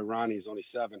youngest boy, Ronnie, is only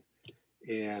 7.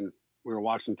 And we were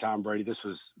watching Tom Brady. This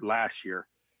was last year.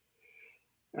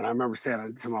 And I remember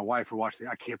saying to my wife, we're watching,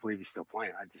 I can't believe he's still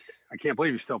playing. I can't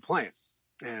believe he's still playing.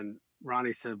 And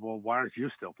Ronnie said, well, why aren't you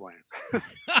still playing? And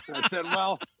I said,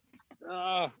 well,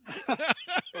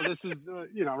 this is,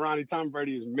 Ronnie, Tom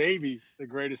Brady is maybe the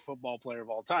greatest football player of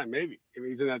all time. Maybe. I mean,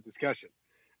 he's in that discussion.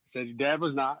 I said, your dad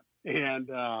was not. And,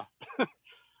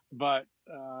 but,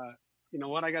 you know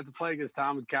what? I got to play against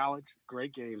Tom in college.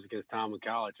 Great games against Tom in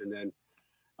college. And then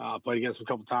played against him a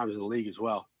couple times in the league as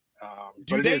well.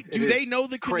 Do they know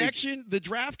the connection, the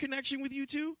draft connection with you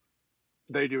two?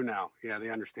 They do now. Yeah, they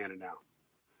understand it now.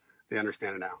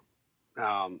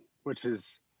 which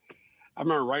is, I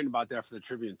remember writing about that for the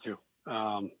Tribune too.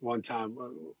 One time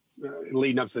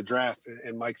leading up to the draft,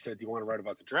 and Mike said, "Do you want to write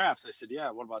about the drafts?" I said,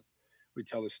 "Yeah. What about we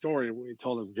tell the story?" And we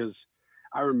told him because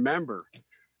I remember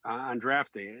on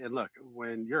draft day, and look,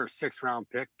 when you're a 6th round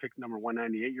pick number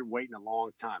 198, you're waiting a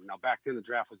long time. Now back then the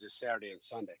draft was just Saturday and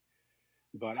Sunday,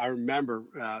 but I remember,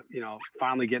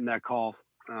 finally getting that call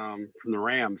from the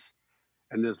Rams,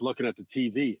 and just looking at the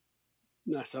TV,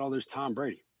 and I said, "Oh, there's Tom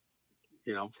Brady,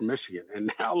 from Michigan."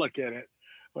 And now look at it,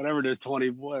 whatever it is,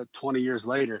 20 years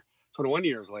later, 21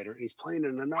 years later, and he's playing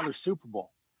in another Super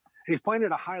Bowl. And he's playing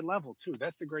at a high level too.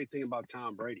 That's the great thing about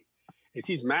Tom Brady, is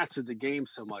he's mastered the game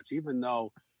so much, even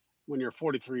though when you're a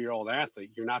 43-year-old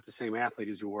athlete, you're not the same athlete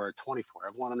as you were at 24.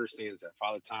 Everyone understands that.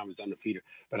 Father Time is undefeated.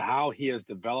 But how he has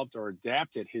developed or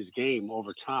adapted his game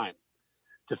over time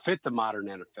to fit the modern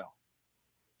NFL.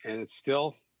 And it's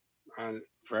still,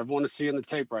 for everyone to see in the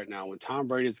tape right now, when Tom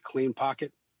Brady is a clean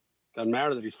pocket, doesn't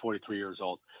matter that he's 43 years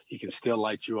old, he can still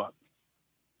light you up.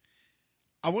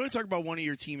 I want to talk about one of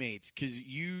your teammates, because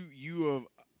you have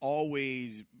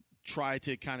always tried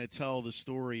to kind of tell the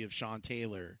story of Sean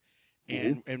Taylor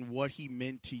and what he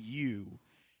meant to you.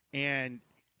 And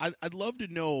I'd love to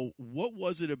know, what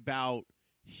was it about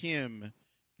him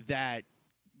that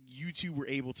you two were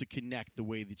able to connect the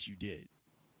way that you did?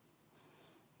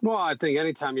 Well, I think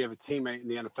anytime you have a teammate in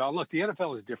the NFL, and look, the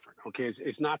NFL is different, okay?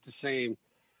 It's not the same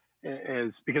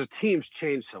as, because teams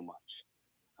change so much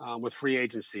with free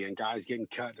agency and guys getting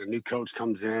cut. A new coach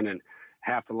comes in and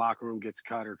half the locker room gets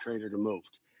cut or traded or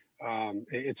moved.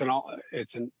 It's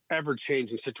an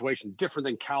ever-changing situation, different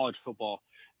than college football,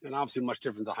 and obviously much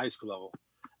different than the high school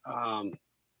level.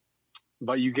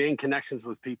 But you gain connections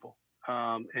with people.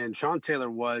 And Sean Taylor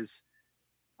was,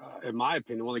 in my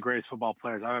opinion, one of the greatest football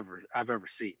players I've ever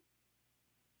seen,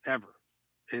 ever,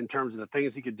 in terms of the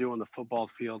things he could do on the football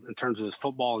field, in terms of his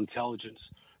football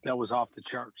intelligence that was off the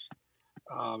charts,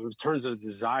 in terms of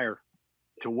desire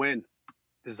to win,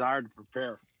 desire to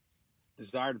prepare,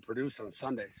 desire to produce on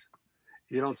Sundays.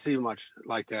 You don't see much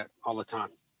like that all the time.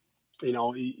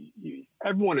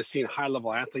 Everyone has seen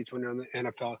high-level athletes when they're in the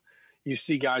NFL. You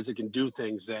see guys that can do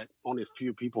things that only a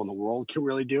few people in the world can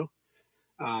really do.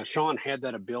 Sean had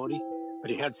that ability, but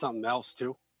he had something else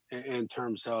too, in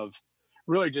terms of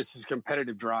really just his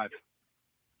competitive drive.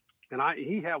 And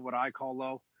he had what I call,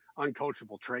 though,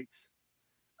 uncoachable traits.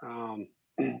 I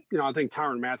think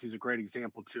Tyrann Mathieu is a great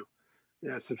example too.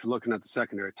 Yeah, since we're looking at the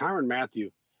secondary, Tyrann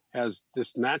Mathieu has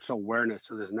this natural awareness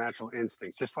or this natural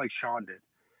instinct, just like Sean did,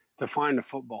 to find the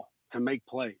football, to make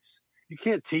plays. You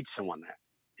can't teach someone that.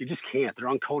 You just can't. They're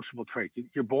uncoachable traits.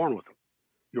 You're born with them.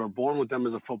 You are born with them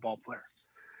as a football player.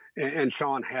 And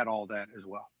Sean had all that as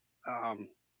well.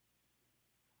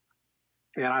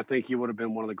 And I think he would have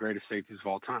been one of the greatest safeties of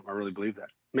all time. I really believe that.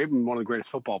 Maybe one of the greatest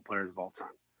football players of all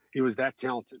time. He was that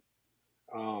talented.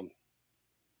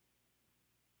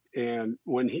 And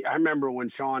I remember when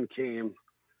Sean came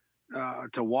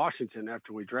to Washington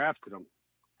after we drafted him,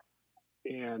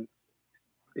 and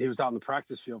he was out in the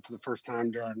practice field for the first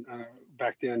time during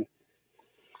back then.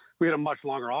 We had a much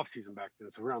longer offseason back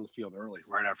then, so we were on the field early,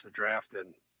 right after the draft.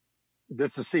 And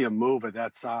just to see a move at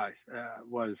that size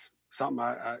was something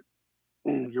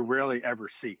you rarely ever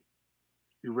see.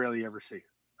 You rarely ever see.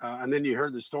 And then you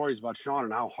heard the stories about Sean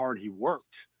and how hard he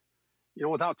worked,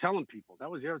 without telling people. That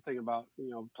was the other thing about,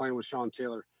 playing with Sean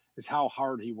Taylor, is how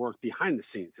hard he worked behind the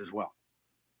scenes as well.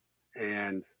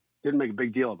 And didn't make a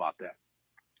big deal about that,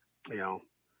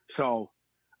 So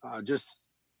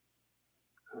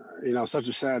such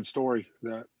a sad story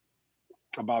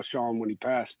about Sean when he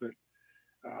passed, but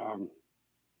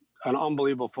an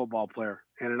unbelievable football player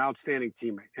and an outstanding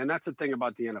teammate. And that's the thing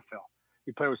about the NFL.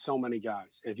 You play with so many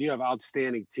guys. If you have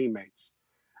outstanding teammates,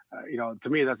 to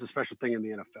me, that's a special thing in the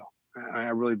NFL. I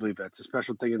really believe that's a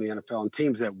special thing in the NFL. And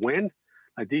teams that win,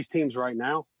 like these teams right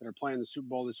now that are playing the Super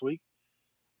Bowl this week,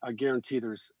 I guarantee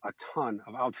there's a ton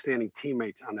of outstanding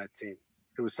teammates on that team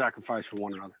who was sacrificed for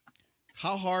one another.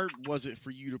 How hard was it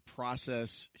for you to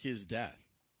process his death?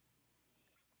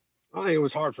 I think it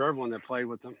was hard for everyone that played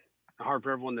with him. Hard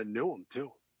for everyone that knew him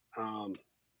too.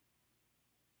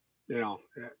 It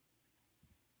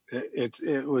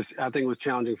was. I think it was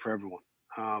challenging for everyone.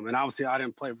 And obviously, I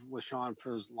didn't play with Sean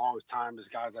for as long a time as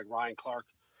guys like Ryan Clark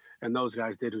and those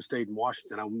guys did who stayed in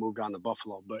Washington. I moved on to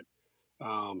Buffalo, but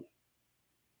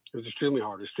it was extremely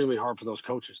hard. Extremely hard for those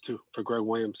coaches too. For Greg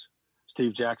Williams,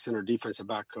 Steve Jackson, our defensive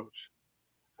back coach,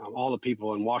 all the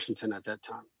people in Washington at that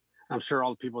time. I'm sure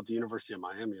all the people at the University of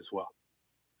Miami as well.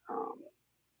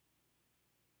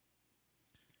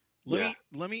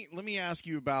 Let me ask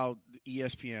you about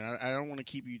ESPN. I don't want to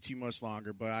keep you too much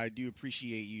longer, but I do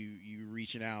appreciate you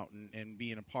reaching out and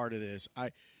being a part of this.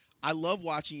 I love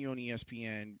watching you on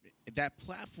ESPN. That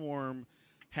platform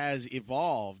has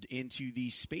evolved into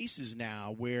these spaces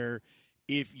now where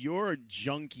if you're a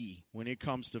junkie when it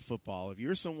comes to football, if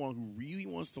you're someone who really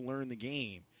wants to learn the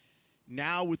game,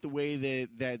 now with the way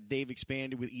that they've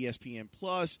expanded with ESPN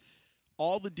Plus,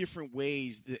 all the different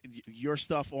ways that your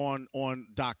stuff on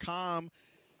 .com,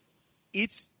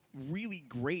 it's really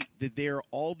great that there are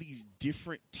all these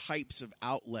different types of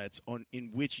outlets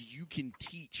in which you can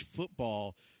teach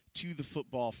football to the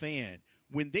football fan.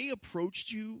 When they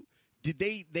approached you, did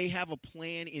they have a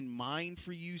plan in mind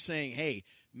for you saying, hey,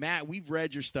 Matt, we've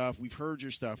read your stuff, we've heard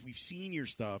your stuff, we've seen your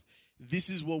stuff, this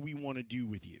is what we want to do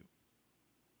with you?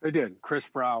 They did. Chris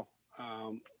Brow,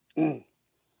 who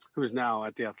is now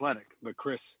at The Athletic, but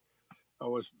Chris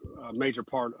was a major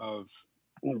part of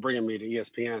bringing me to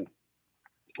ESPN.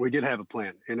 We did have a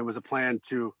plan, and it was a plan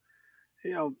to,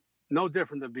 no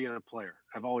different than being a player.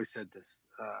 I've always said this.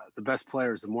 The best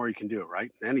player is the more you can do, right?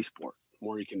 In any sport, the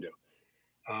more you can do.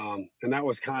 And that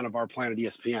was kind of our plan at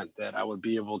ESPN, that I would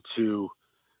be able to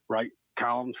write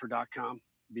columns for .com,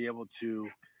 be able to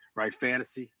write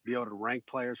fantasy, be able to rank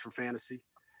players for fantasy,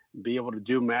 be able to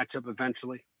do matchup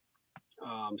eventually.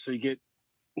 So you get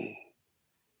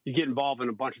involved in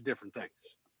a bunch of different things.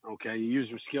 Okay, you use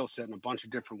your skill set in a bunch of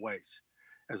different ways,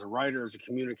 as a writer, as a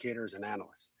communicator, as an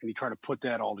analyst, and you try to put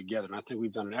that all together. And I think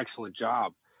we've done an excellent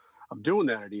job of doing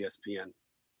that at ESPN,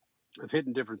 of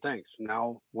hitting different things.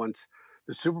 Now, once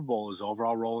the Super Bowl is over,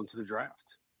 I'll roll into the draft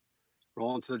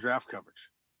coverage,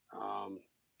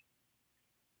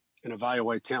 and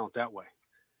evaluate talent that way.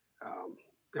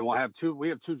 And we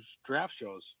have two draft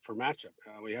shows for matchup.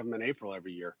 We have them in April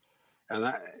every year.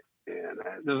 And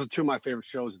those are two of my favorite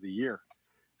shows of the year,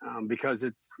 because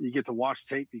you get to watch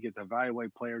tape, you get to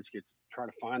evaluate players, you get to try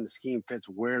to find the scheme fits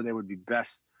where they would be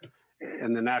best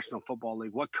in the National Football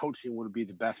League, what coaching would be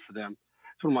the best for them.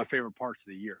 It's one of my favorite parts of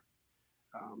the year.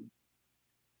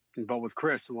 But with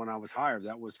Chris, when I was hired,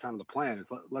 that was kind of the plan, is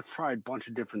let's try a bunch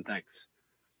of different things.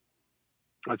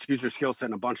 Let's use your skill set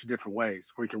in a bunch of different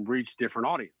ways where you can reach different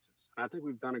audiences. And I think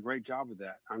we've done a great job of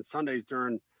that. On Sundays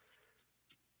during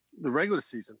the regular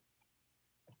season,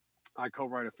 I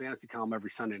co-write a fantasy column every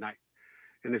Sunday night.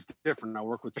 And it's different. I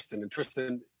work with Tristan, and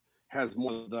Tristan has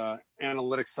more of the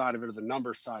analytics side of it, or the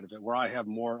numbers side of it, where I have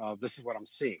more of, this is what I'm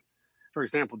seeing. For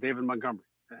example, David Montgomery.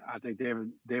 I think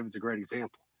David's a great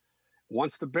example.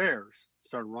 Once the Bears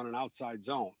started running outside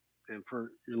zone, and for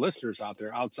your listeners out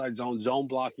there, outside zone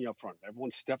blocking up front.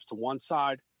 Everyone steps to one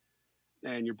side,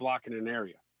 and you're blocking an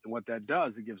area. And what that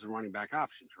does, it gives the running back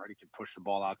options, right? He can push the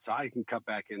ball outside. He can cut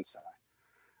back inside.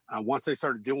 Once they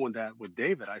started doing that with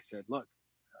David, I said, look,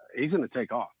 he's going to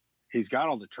take off. He's got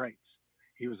all the traits.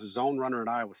 He was a zone runner at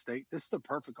Iowa State. This is the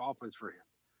perfect offense for him.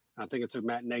 And I think it took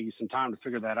Matt Nagy some time to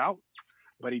figure that out,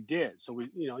 but he did. So,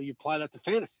 you apply that to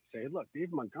fantasy. Say, look,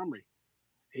 David Montgomery,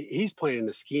 he's playing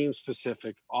a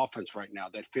scheme-specific offense right now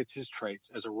that fits his traits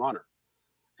as a runner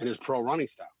and his pro running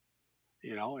style,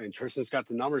 and Tristan's got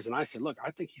the numbers. And I said, look,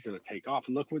 I think he's going to take off.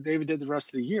 And look what David did the rest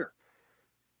of the year.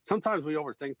 Sometimes we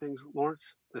overthink things, Lawrence,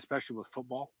 especially with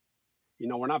football.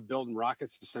 We're not building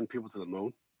rockets to send people to the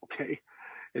moon, okay?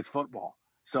 It's football.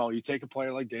 So you take a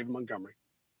player like David Montgomery,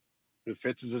 who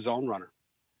fits as his own runner.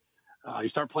 You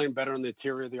start playing better in the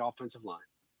interior of the offensive line.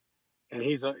 And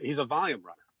he's a volume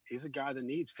runner. He's a guy that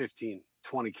needs 15,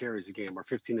 20 carries a game, or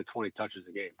 15 to 20 touches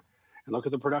a game. And look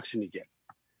at the production you get.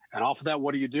 And off of that,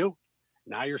 what do?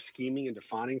 Now you're scheming and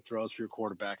defining throws for your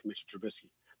quarterback, Mitch Trubisky,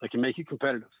 that can make you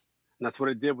competitive. And that's what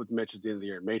it did with Mitch at the end of the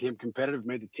year. It made him competitive,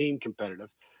 made the team competitive,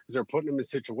 because they're putting him in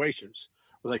situations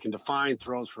where they can define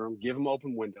throws for him, give him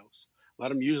open windows,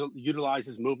 let him utilize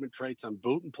his movement traits on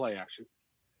boot and play action,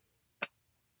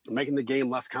 making the game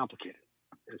less complicated.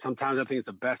 And sometimes I think it's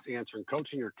the best answer in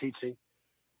coaching or teaching.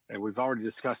 And we've already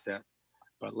discussed that,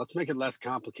 but let's make it less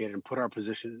complicated and put our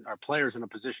players in a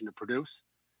position to produce.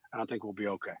 And I think we'll be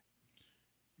okay.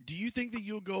 Do you think that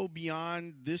you'll go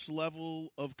beyond this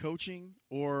level of coaching,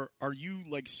 or are you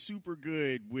super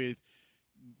good with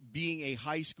being a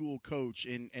high school coach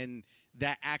and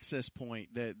that access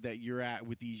point that you're at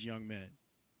with these young men?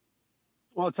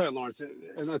 Well, I'll tell you, Lawrence,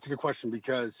 and that's a good question,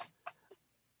 because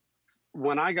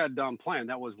when I got done playing,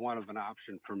 that was one of an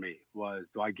option for me, was,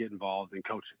 do I get involved in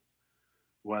coaching,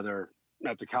 whether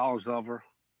at the college level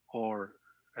or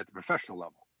at the professional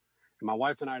level? And my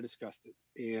wife and I discussed it,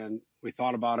 and we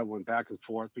thought about it, went back and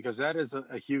forth, because that is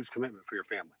a huge commitment for your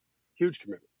family. Huge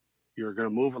commitment. You're going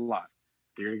to move a lot.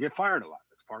 You're going to get fired a lot.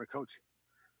 That's part of coaching.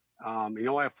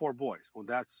 I have 4 boys. Well,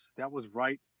 that was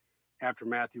right after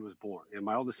Matthew was born. And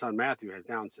my oldest son, Matthew, has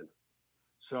Down syndrome.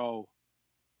 So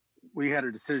we had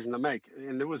a decision to make.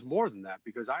 And there was more than that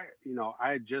because I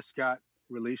had just got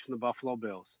released from the Buffalo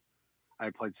Bills. I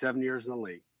had played 7 years in the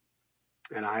league.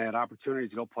 And I had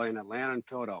opportunities to go play in Atlanta and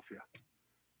Philadelphia.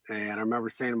 And I remember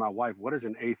saying to my wife, what is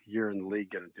an 8th year in the league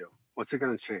going to do? What's it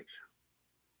going to change?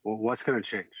 Well, what's going to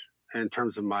change in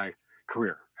terms of my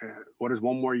career? What is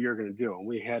one more year going to do? And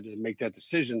we had to make that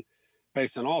decision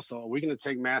based on also, are we going to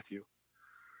take Matthew?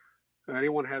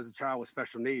 Anyone has a child with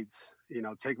special needs,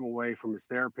 take him away from his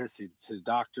therapist, his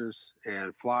doctors,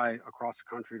 and fly across the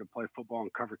country to play football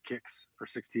and cover kicks for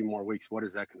 16 more weeks. What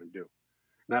is that going to do?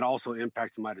 And that also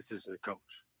impacted my decision to coach.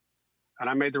 And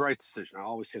I made the right decision. I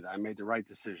always say that. I made the right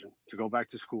decision to go back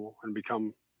to school and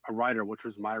become a writer, which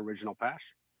was my original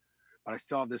passion. But I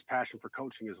still have this passion for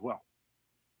coaching as well.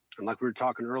 And like we were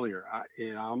talking earlier,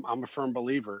 I'm a firm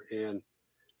believer in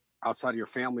outside of your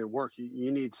family and work,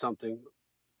 you need something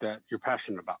that you're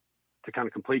passionate about to kind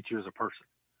of complete you as a person.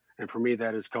 And for me,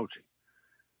 that is coaching.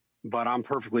 But I'm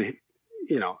perfectly,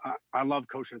 I love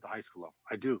coaching at the high school level.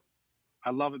 I do. I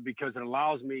love it because it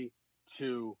allows me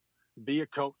to be a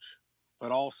coach,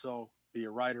 but also be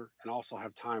a writer and also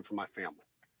have time for my family.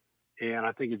 And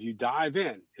I think if you dive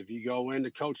in, if you go into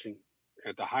coaching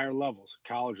at the higher levels,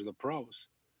 college or the pros,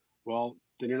 well,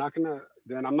 then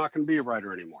I'm not going to be a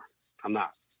writer anymore. I'm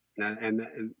not. And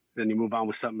then you move on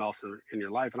with something else in your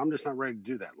life. And I'm just not ready to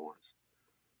do that, Lawrence.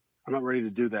 I'm not ready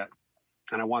to do that.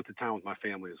 And I want the time with my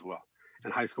family as well.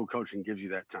 And high school coaching gives you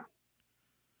that time.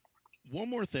 One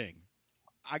more thing.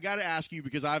 I got to ask you,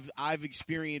 because I've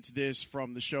experienced this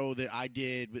from the show that I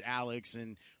did with Alex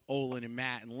and Olin and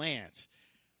Matt and Lance.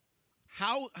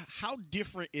 How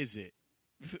different is it,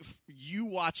 you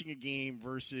watching a game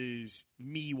versus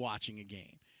me watching a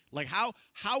game? Like, how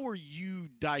are you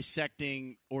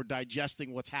dissecting or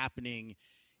digesting what's happening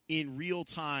in real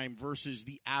time versus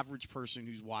the average person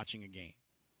who's watching a game?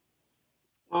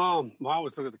 Well, I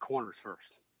always look at the corners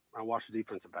first. I watch the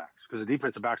defensive backs because the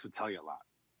defensive backs would tell you a lot.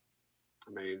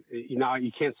 I mean,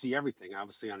 you can't see everything,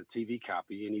 obviously, on a TV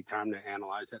copy. You need time to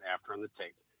analyze it after on the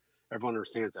tape. Everyone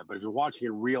understands that. But if you're watching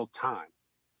in real time,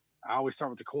 I always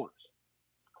start with the corners.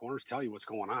 The corners tell you what's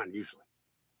going on usually.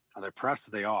 Are they pressed?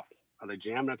 Are they off? Are they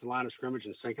jamming at the line of scrimmage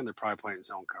and sinking? They're probably playing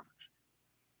zone coverage.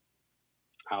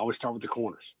 I always start with the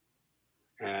corners.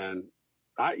 And,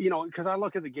 because I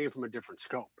look at the game from a different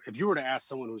scope. If you were to ask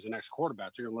someone who's the next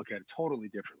quarterback, they're going to look at it totally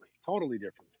differently.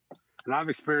 And I've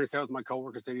experienced that with my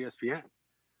coworkers at ESPN.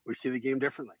 We see the game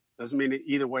differently. Doesn't mean that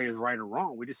either way is right or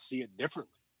wrong. We just see it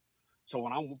differently. So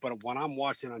when I'm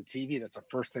watching on TV, that's the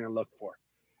first thing I look for.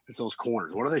 It's those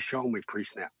corners. What are they showing me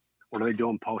pre-snap? What are they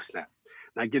doing post-snap?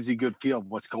 And that gives you a good feel of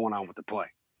what's going on with the play.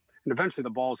 And eventually the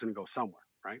ball is going to go somewhere,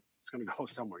 right? It's going to go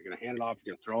somewhere. You're going to hand it off.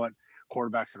 You're going to throw it.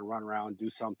 Quarterback's going to run around and do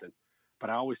something. But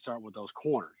I always start with those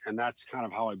corners. And that's kind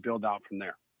of how I build out from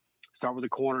there. Start with the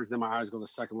corners. Then my eyes go to the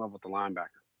second level with the linebacker.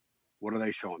 What are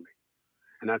they showing me?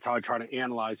 And that's how I try to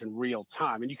analyze in real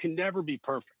time. And you can never be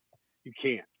perfect. You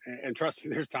can't. And trust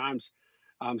me, there's times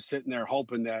I'm sitting there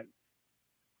hoping that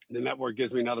the network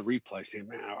gives me another replay saying,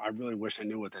 man, I really wish I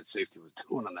knew what that safety was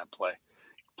doing on that play.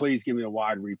 Please give me a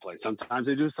wide replay. Sometimes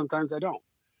I do, sometimes I don't.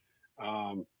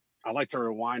 I like to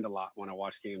rewind a lot when I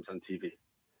watch games on TV.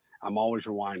 I'm always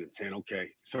rewinding, saying, okay,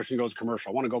 especially when it goes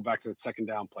commercial, I want to go back to the second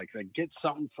down play because I get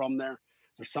something from there.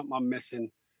 There's something I'm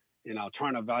missing.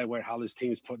 Trying to evaluate how this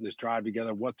team's putting this drive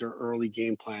together, what their early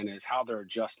game plan is, how they're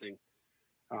adjusting.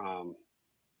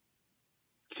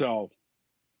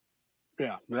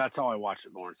 Yeah, that's how I watch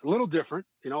it, Lawrence. A little different,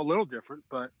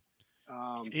 but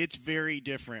it's very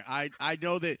different. I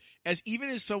know that even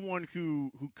as someone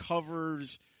who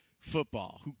covers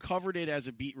football, who covered it as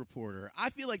a beat reporter,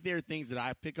 I feel like there are things that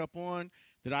I pick up on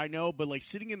that I know, but like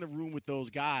sitting in the room with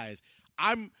those guys,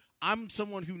 I'm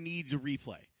someone who needs a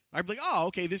replay. I'd be like, oh,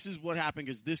 okay, this is what happened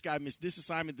because this guy missed this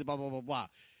assignment, blah, blah, blah, blah.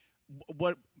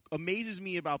 What amazes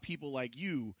me about people like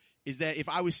you is that if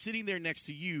I was sitting there next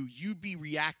to you, you'd be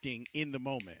reacting in the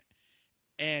moment.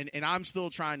 And I'm still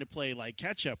trying to play like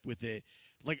catch up with it.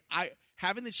 Like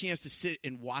having the chance to sit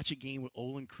and watch a game with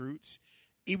Olin Kreutz,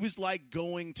 it was like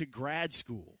going to grad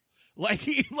school. Like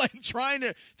trying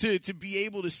to be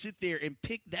able to sit there and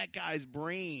pick that guy's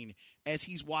brain as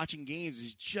he's watching games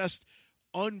is just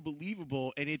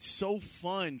unbelievable. And it's so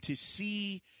fun to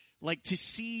see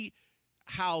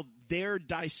how they're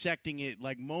dissecting it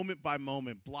like moment by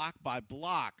moment, block by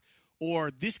block.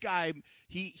 Or this guy,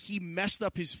 he messed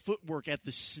up his footwork at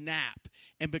the snap,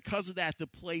 and because of that, the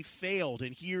play failed,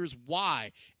 and here's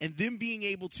why. And them being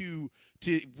able to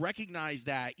recognize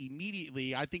that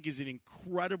immediately, I think is an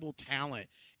incredible talent.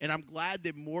 And I'm glad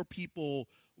that more people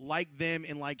like them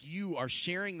and like you are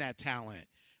sharing that talent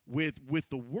with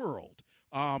the world,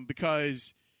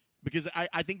 because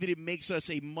I think that it makes us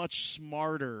a much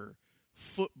smarter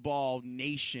football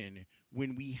nation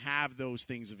when we have those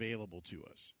things available to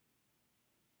us.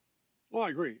 Well, I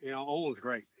agree. Olin's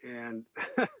great, and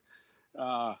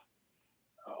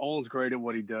Olin's great at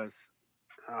what he does.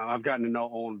 I've gotten to know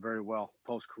Olin very well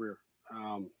post-career.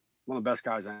 One of the best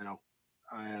guys I know.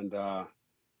 And,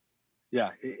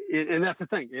 and that's the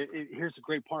thing. Here's the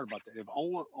great part about that. If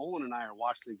Olin and I are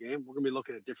watching the game, we're going to be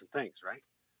looking at different things, right?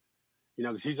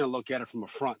 Because he's going to look at it from a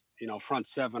front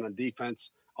seven on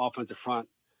defense, offensive front,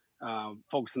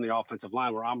 focusing the offensive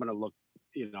line, where I'm going to look,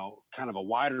 kind of a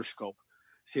wider scope,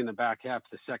 seeing the back half,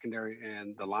 the secondary,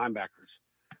 and the linebackers.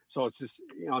 So it's just,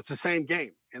 it's the same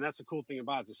game. And that's the cool thing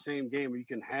about it. It's the same game where you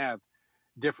can have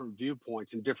different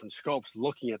viewpoints and different scopes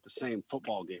looking at the same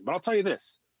football game. But I'll tell you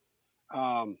this,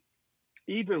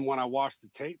 even when I watch the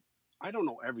tape, I don't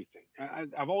know everything.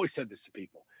 I've always said this to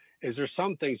people, is there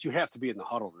some things you have to be in the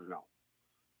huddle to know.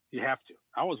 You have to.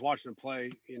 I was watching a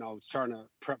play, starting to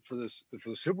prep for the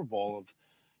Super Bowl of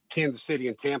Kansas City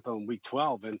and Tampa in week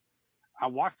 12. And I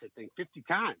watched that thing 50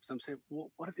 times. I'm saying,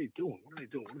 well, what are they doing? What are they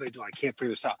doing? What are they doing? I can't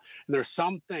figure this out. And there's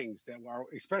some things that are,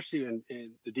 especially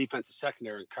in the defensive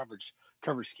secondary and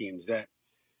coverage schemes, that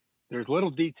there's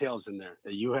little details in there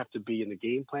that you have to be in the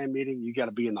game plan meeting. You got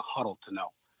to be in the huddle to know.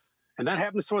 And that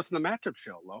happens to us in the matchup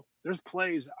show, Lo. There's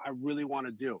plays I really want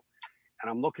to do. And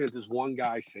I'm looking at this one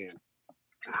guy saying,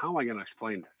 how am I going to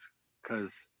explain this?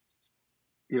 Because,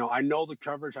 I know the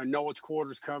coverage. I know it's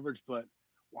quarters coverage, but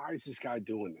why is this guy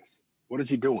doing this? What is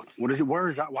he doing?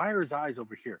 Why are his eyes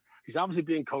over here? He's obviously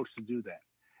being coached to do that.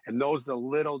 And those are the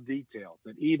little details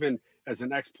that even as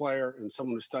an ex-player and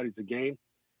someone who studies the game,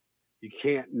 you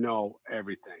can't know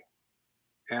everything.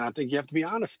 And I think you have to be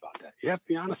honest about that.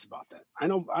 I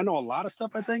know a lot of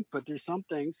stuff, I think, but there's some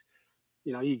things,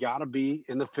 you got to be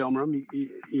in the film room,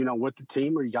 with the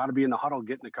team, or you got to be in the huddle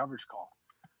getting the coverage call.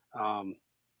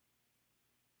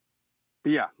 But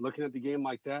yeah, looking at the game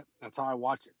like that, that's how I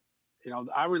watch it.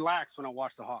 I relax when I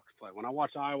watch the Hawks play, when I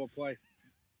watch Iowa play.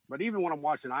 But even when I'm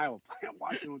watching Iowa play, I'm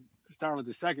watching start with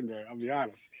the secondary, I'll be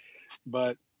honest.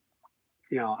 But,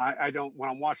 I don't –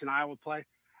 when I'm watching Iowa play,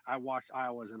 I watch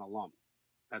Iowa as an alum.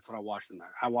 That's what I watch them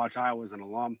there. I watch Iowa as an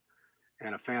alum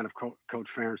and a fan of Coach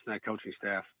Ferentz and that coaching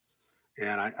staff.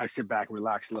 And I sit back and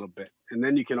relax a little bit. And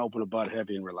then you can open a Bud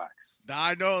Heavy and relax.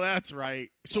 I know that's right.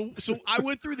 So I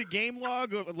went through the game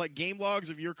logs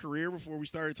of your career before we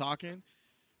started talking.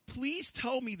 Please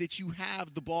tell me that you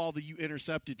have the ball that you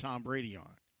intercepted Tom Brady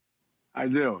on. I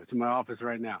do. It's in my office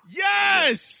right now.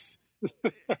 Yes!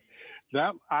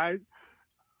 That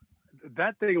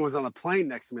thing was on a plane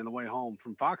next to me on the way home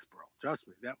from Foxborough. Trust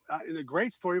me. And the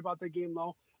great story about that game,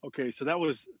 though, okay, so that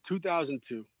was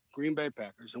 2002, Green Bay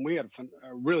Packers, and we had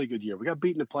a really good year. We got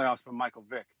beaten in the playoffs by Michael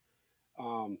Vick.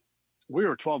 We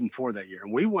were 12-4 that year,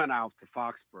 and we went out to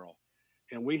Foxborough.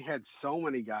 And we had so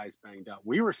many guys banged up.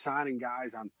 We were signing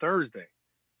guys on Thursday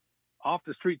off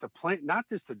the street to play, not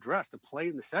just to dress, to play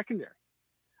in the secondary.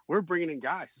 We're bringing in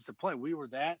guys just to play. We were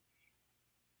that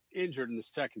injured in the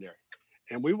secondary.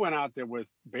 And we went out there with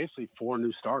basically 4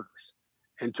 new starters.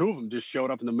 And 2 of them just showed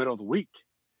up in the middle of the week.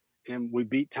 And we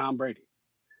beat Tom Brady.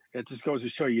 It just goes to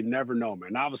show you never know,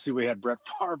 man. Obviously, we had Brett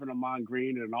Favre and Amon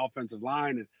Green and an offensive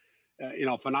line and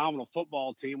phenomenal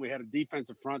football team. We had a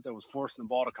defensive front that was forcing the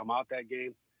ball to come out that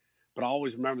game. But I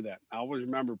always remember that. I always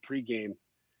remember pregame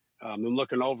them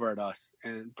looking over at us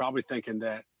and probably thinking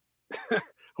that,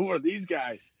 who are these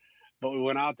guys? But we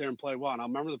went out there and played well. And I'll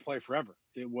remember the play forever.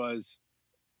 It was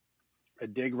a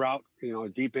dig route, a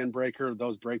deep end breaker.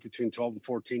 Those break between 12 and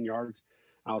 14 yards.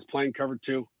 I was playing cover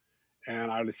 2.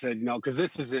 And I just said, because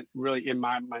this isn't really in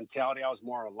my mentality. I was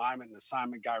more an alignment and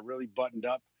assignment guy, really buttoned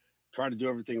up. Tried to do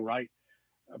everything right.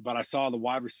 But I saw the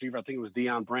wide receiver, I think it was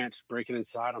Deion Branch, breaking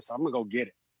inside. I said, I'm going to go get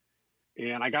it.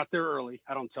 And I got there early.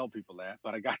 I don't tell people that,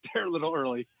 but I got there a little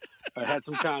early. I had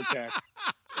some contact.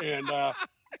 And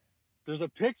there's a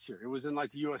picture. It was in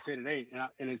like the USA Today.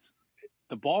 And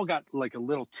the ball got like a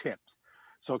little tipped.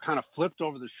 So it kind of flipped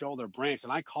over the shoulder of Branch,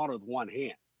 and I caught it with one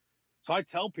hand. So I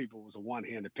tell people it was a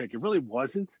one-handed pick. It really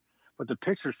wasn't, but the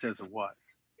picture says it was.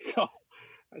 So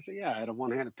I said, yeah, I had a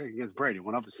one-handed pick against Brady.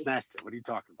 Went up and snatched it. What are you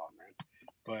talking about, man?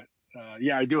 But,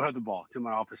 yeah, I do have the ball. It's in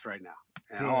my office right now.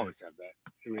 And I always have that.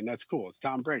 I mean, that's cool. It's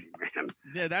Tom Brady, man.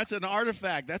 Yeah, that's an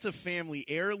artifact. That's a family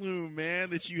heirloom,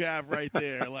 man, that you have right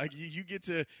there. Like, you get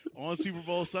to, on Super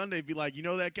Bowl Sunday, be like,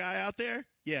 that guy out there?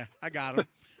 Yeah, I got him.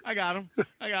 I got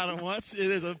him once.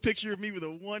 There's a picture of me with a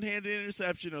one-handed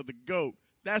interception of the GOAT.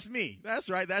 That's me. That's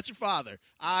right. That's your father.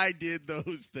 I did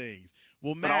those things.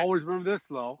 Well, But Matt, I always remember this,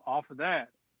 though, off of that,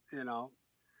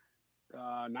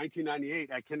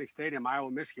 1998 at Kinnick Stadium, Iowa,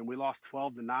 Michigan, we lost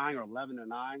 12-9 or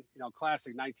 11-9,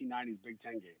 classic 1990s Big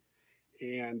Ten game.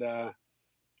 And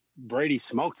Brady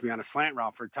smoked me on a slant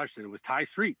route for a touchdown. It was Ty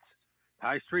Streets.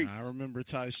 I remember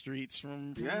Ty Streets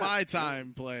from Yeah. my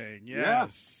time playing.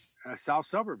 Yes. Yeah. South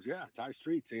suburbs, yeah, Ty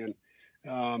Streets. And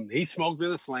he smoked me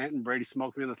in the slant, and Brady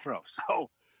smoked me in the throw. So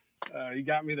he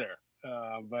got me there.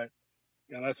 But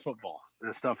that's football.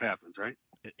 That stuff happens, right?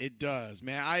 It does,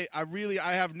 man. I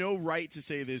have no right to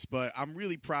say this, but I'm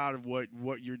really proud of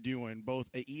what you're doing, both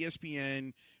at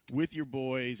ESPN with your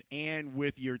boys and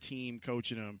with your team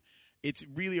coaching them. It's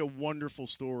really a wonderful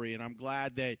story, and I'm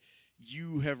glad that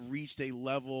you have reached a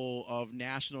level of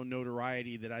national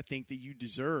notoriety that I think that you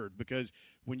deserved, because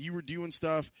when you were doing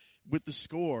stuff with the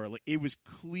Score, like, it was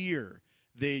clear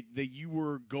that you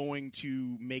were going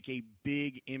to make a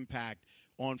big impact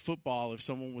on football if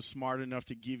someone was smart enough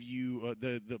to give you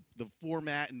the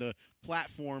format and the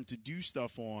platform to do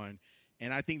stuff on.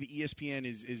 And I think the ESPN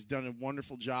is done a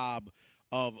wonderful job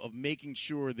of making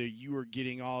sure that you are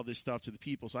getting all this stuff to the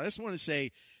people. So I just want to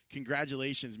say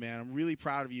congratulations, man. I'm really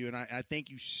proud of you, and I thank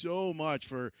you so much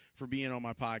for being on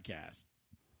my podcast.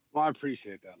 Well, I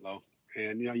appreciate that, Lo.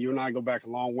 And, you and I go back a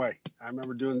long way. I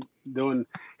remember doing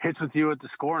hits with you at the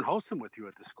Score and hosting with you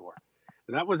at the Score.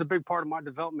 And that was a big part of my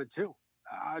development, too.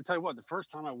 I tell you what, the first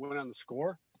time I went on the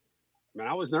Score, man,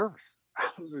 I was nervous. I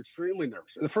was extremely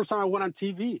nervous. And the first time I went on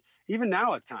TV, even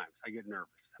now at times, I get nervous.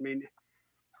 I mean,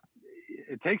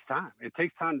 it takes time. It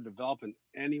takes time to develop in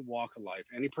any walk of life,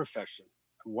 any profession,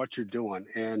 what you're doing.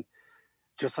 And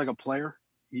just like a player,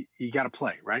 you got to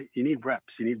play, right? You need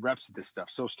reps. You need reps at this stuff.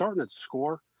 So starting at the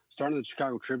Score, starting at the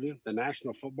Chicago Tribune, the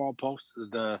National Football Post,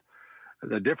 the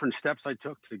different steps I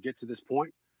took to get to this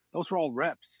point, those were all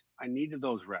reps. I needed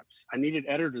those reps. I needed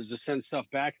editors to send stuff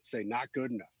back and say, not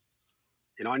good enough.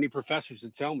 I need professors to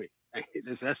tell me, hey,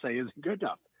 this essay isn't good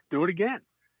enough. Do it again.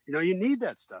 You need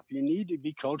that stuff. You need to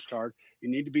be coached hard. You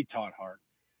need to be taught hard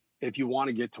if you want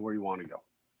to get to where you want to go.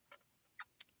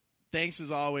 Thanks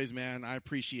as always, man. I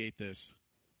appreciate this.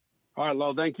 All right,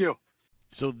 Lo, thank you.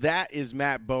 So that is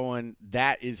Matt Bowen.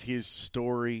 That is his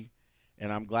story,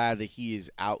 and I'm glad that he is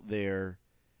out there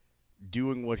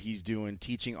doing what he's doing,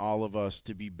 teaching all of us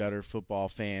to be better football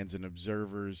fans and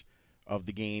observers of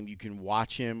the game. You can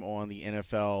watch him on the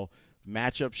NFL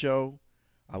Matchup Show.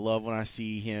 I love when I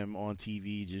see him on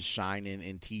TV just shining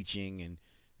and teaching and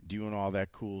doing all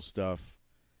that cool stuff.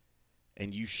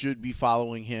 And you should be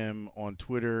following him on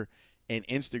Twitter and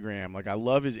Instagram. Like, I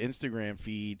love his Instagram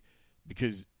feed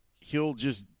because he'll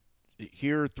just –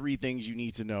 here are 3 things you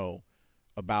need to know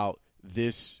about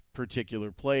this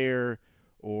particular player.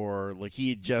 Or like he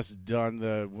had just done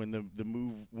when the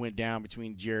move went down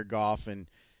between Jared Goff and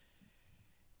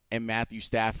Matthew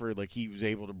Stafford, like he was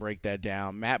able to break that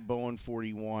down. Matt Bowen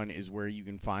 41 is where you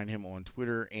can find him on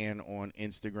Twitter and on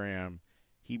Instagram.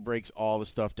 He breaks all the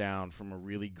stuff down from a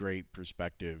really great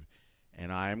perspective.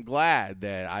 And I am glad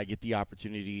that I get the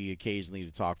opportunity occasionally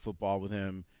to talk football with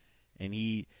him. And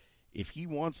if he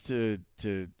wants to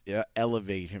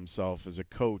elevate himself as a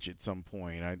coach at some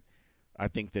point, I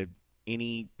think that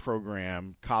any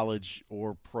program, college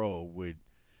or pro, would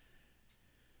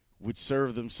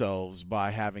serve themselves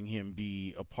by having him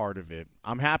be a part of it.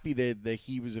 I'm happy that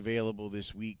he was available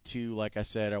this week too. Like I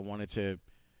said,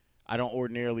 I don't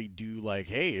ordinarily do like,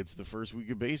 hey, it's the first week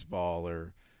of baseball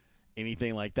or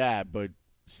anything like that, but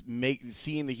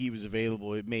seeing that he was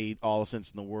available, it made all the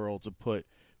sense in the world to put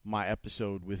my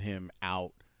episode with him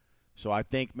out. So I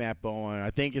thank Matt Bowen.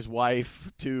 I thank his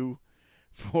wife too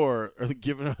for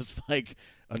giving us like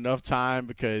enough time,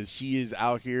 because she is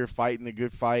out here fighting the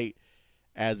good fight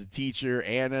as a teacher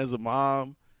and as a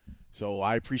mom. So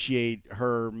I appreciate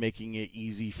her making it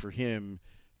easy for him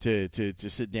to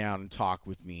sit down and talk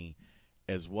with me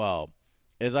as well.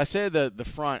 As I said at the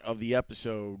front of the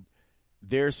episode,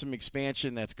 there's some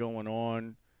expansion that's going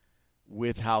on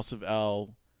with House of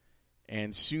L,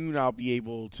 and soon I'll be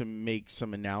able to make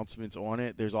some announcements on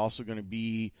it. There's also going to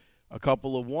be a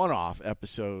couple of one-off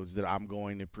episodes that I'm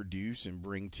going to produce and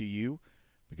bring to you,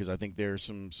 because I think there are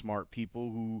some smart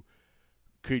people who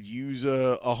could use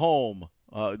a home,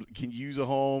 can use a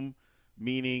home,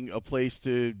 meaning a place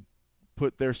to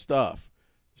put their stuff.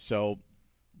 So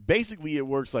basically it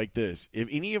works like this. If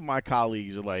any of my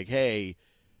colleagues are like, hey,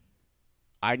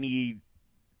 I need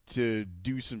to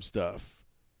do some stuff,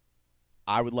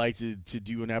 I would like to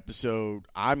do an episode,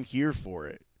 I'm here for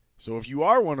it. So if you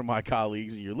are one of my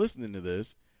colleagues and you're listening to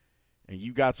this and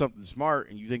you got something smart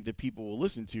and you think that people will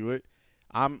listen to it,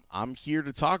 I'm here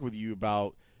to talk with you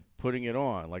about putting it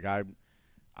on. Like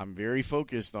I'm very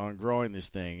focused on growing this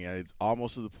thing. It's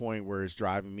almost to the point where it's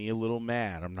driving me a little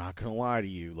mad. I'm not going to lie to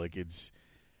you. Like, it's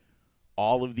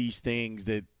all of these things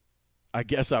that I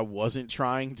guess I wasn't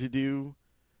trying to do.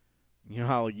 You know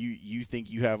how you think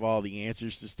you have all the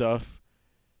answers to stuff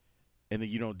and then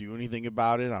you don't do anything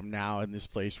about it? I'm now in this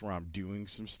place where I'm doing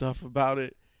some stuff about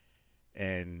it.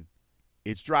 And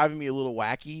it's driving me a little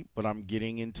wacky, but I'm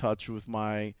getting in touch with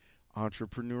my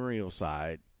entrepreneurial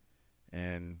side.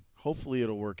 And hopefully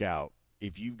it'll work out.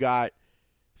 If you've got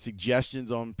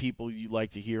suggestions on people you'd like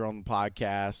to hear on the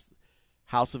podcast,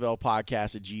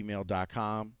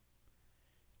 houseoflpodcast@gmail.com.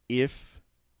 If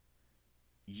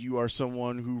you are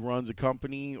someone who runs a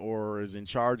company or is in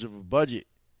charge of a budget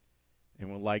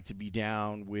and would like to be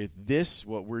down with this,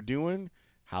 what we're doing,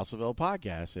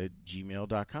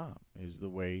 houseoflpodcast@gmail.com is the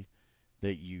way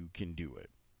that you can do it.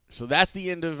 So that's the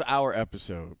end of our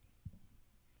episode.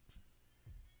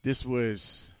 This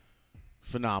was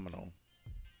phenomenal.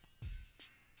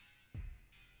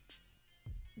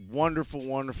 Wonderful,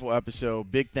 wonderful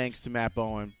episode. Big thanks to Matt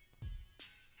Bowen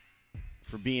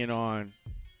for being on.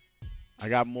 I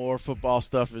got more football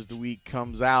stuff as the week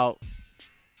comes out.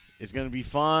 It's going to be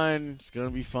fun. It's going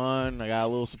to be fun. I got a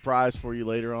little surprise for you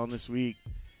later on this week.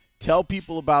 Tell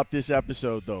people about this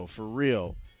episode, though, for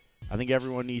real. I think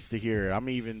everyone needs to hear it.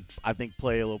 I think,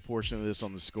 play a little portion of this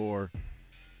on the score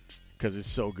because it's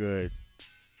so good.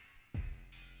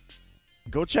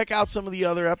 Go check out some of the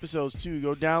other episodes, too.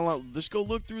 Go download. Just go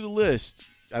look through the list.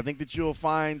 I think that you'll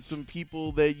find some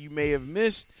people that you may have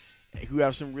missed who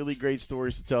have some really great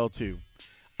stories to tell, too.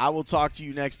 I will talk to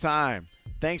you next time.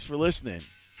 Thanks for listening.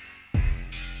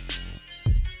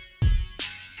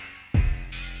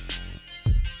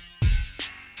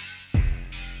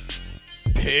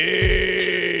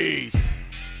 Peace.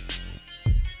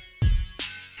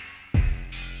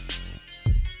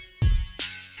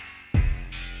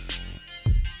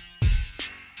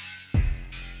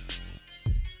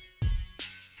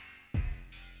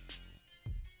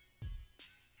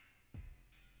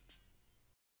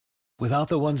 Without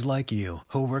the ones like you,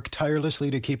 who work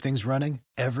tirelessly to keep things running,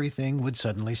 everything would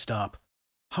suddenly stop.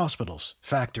 Hospitals,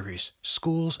 factories,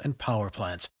 schools, and power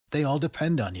plants, they all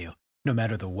depend on you. No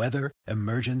matter the weather,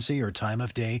 emergency, or time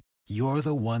of day, you're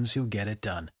the ones who get it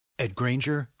done. At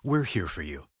Grainger, we're here for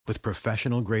you with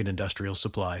professional-grade industrial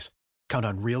supplies. Count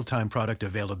on real-time product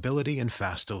availability and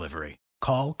fast delivery.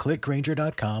 Call, click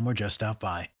Grainger.com, or just stop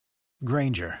by.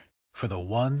 Grainger, for the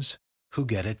ones who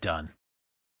get it done.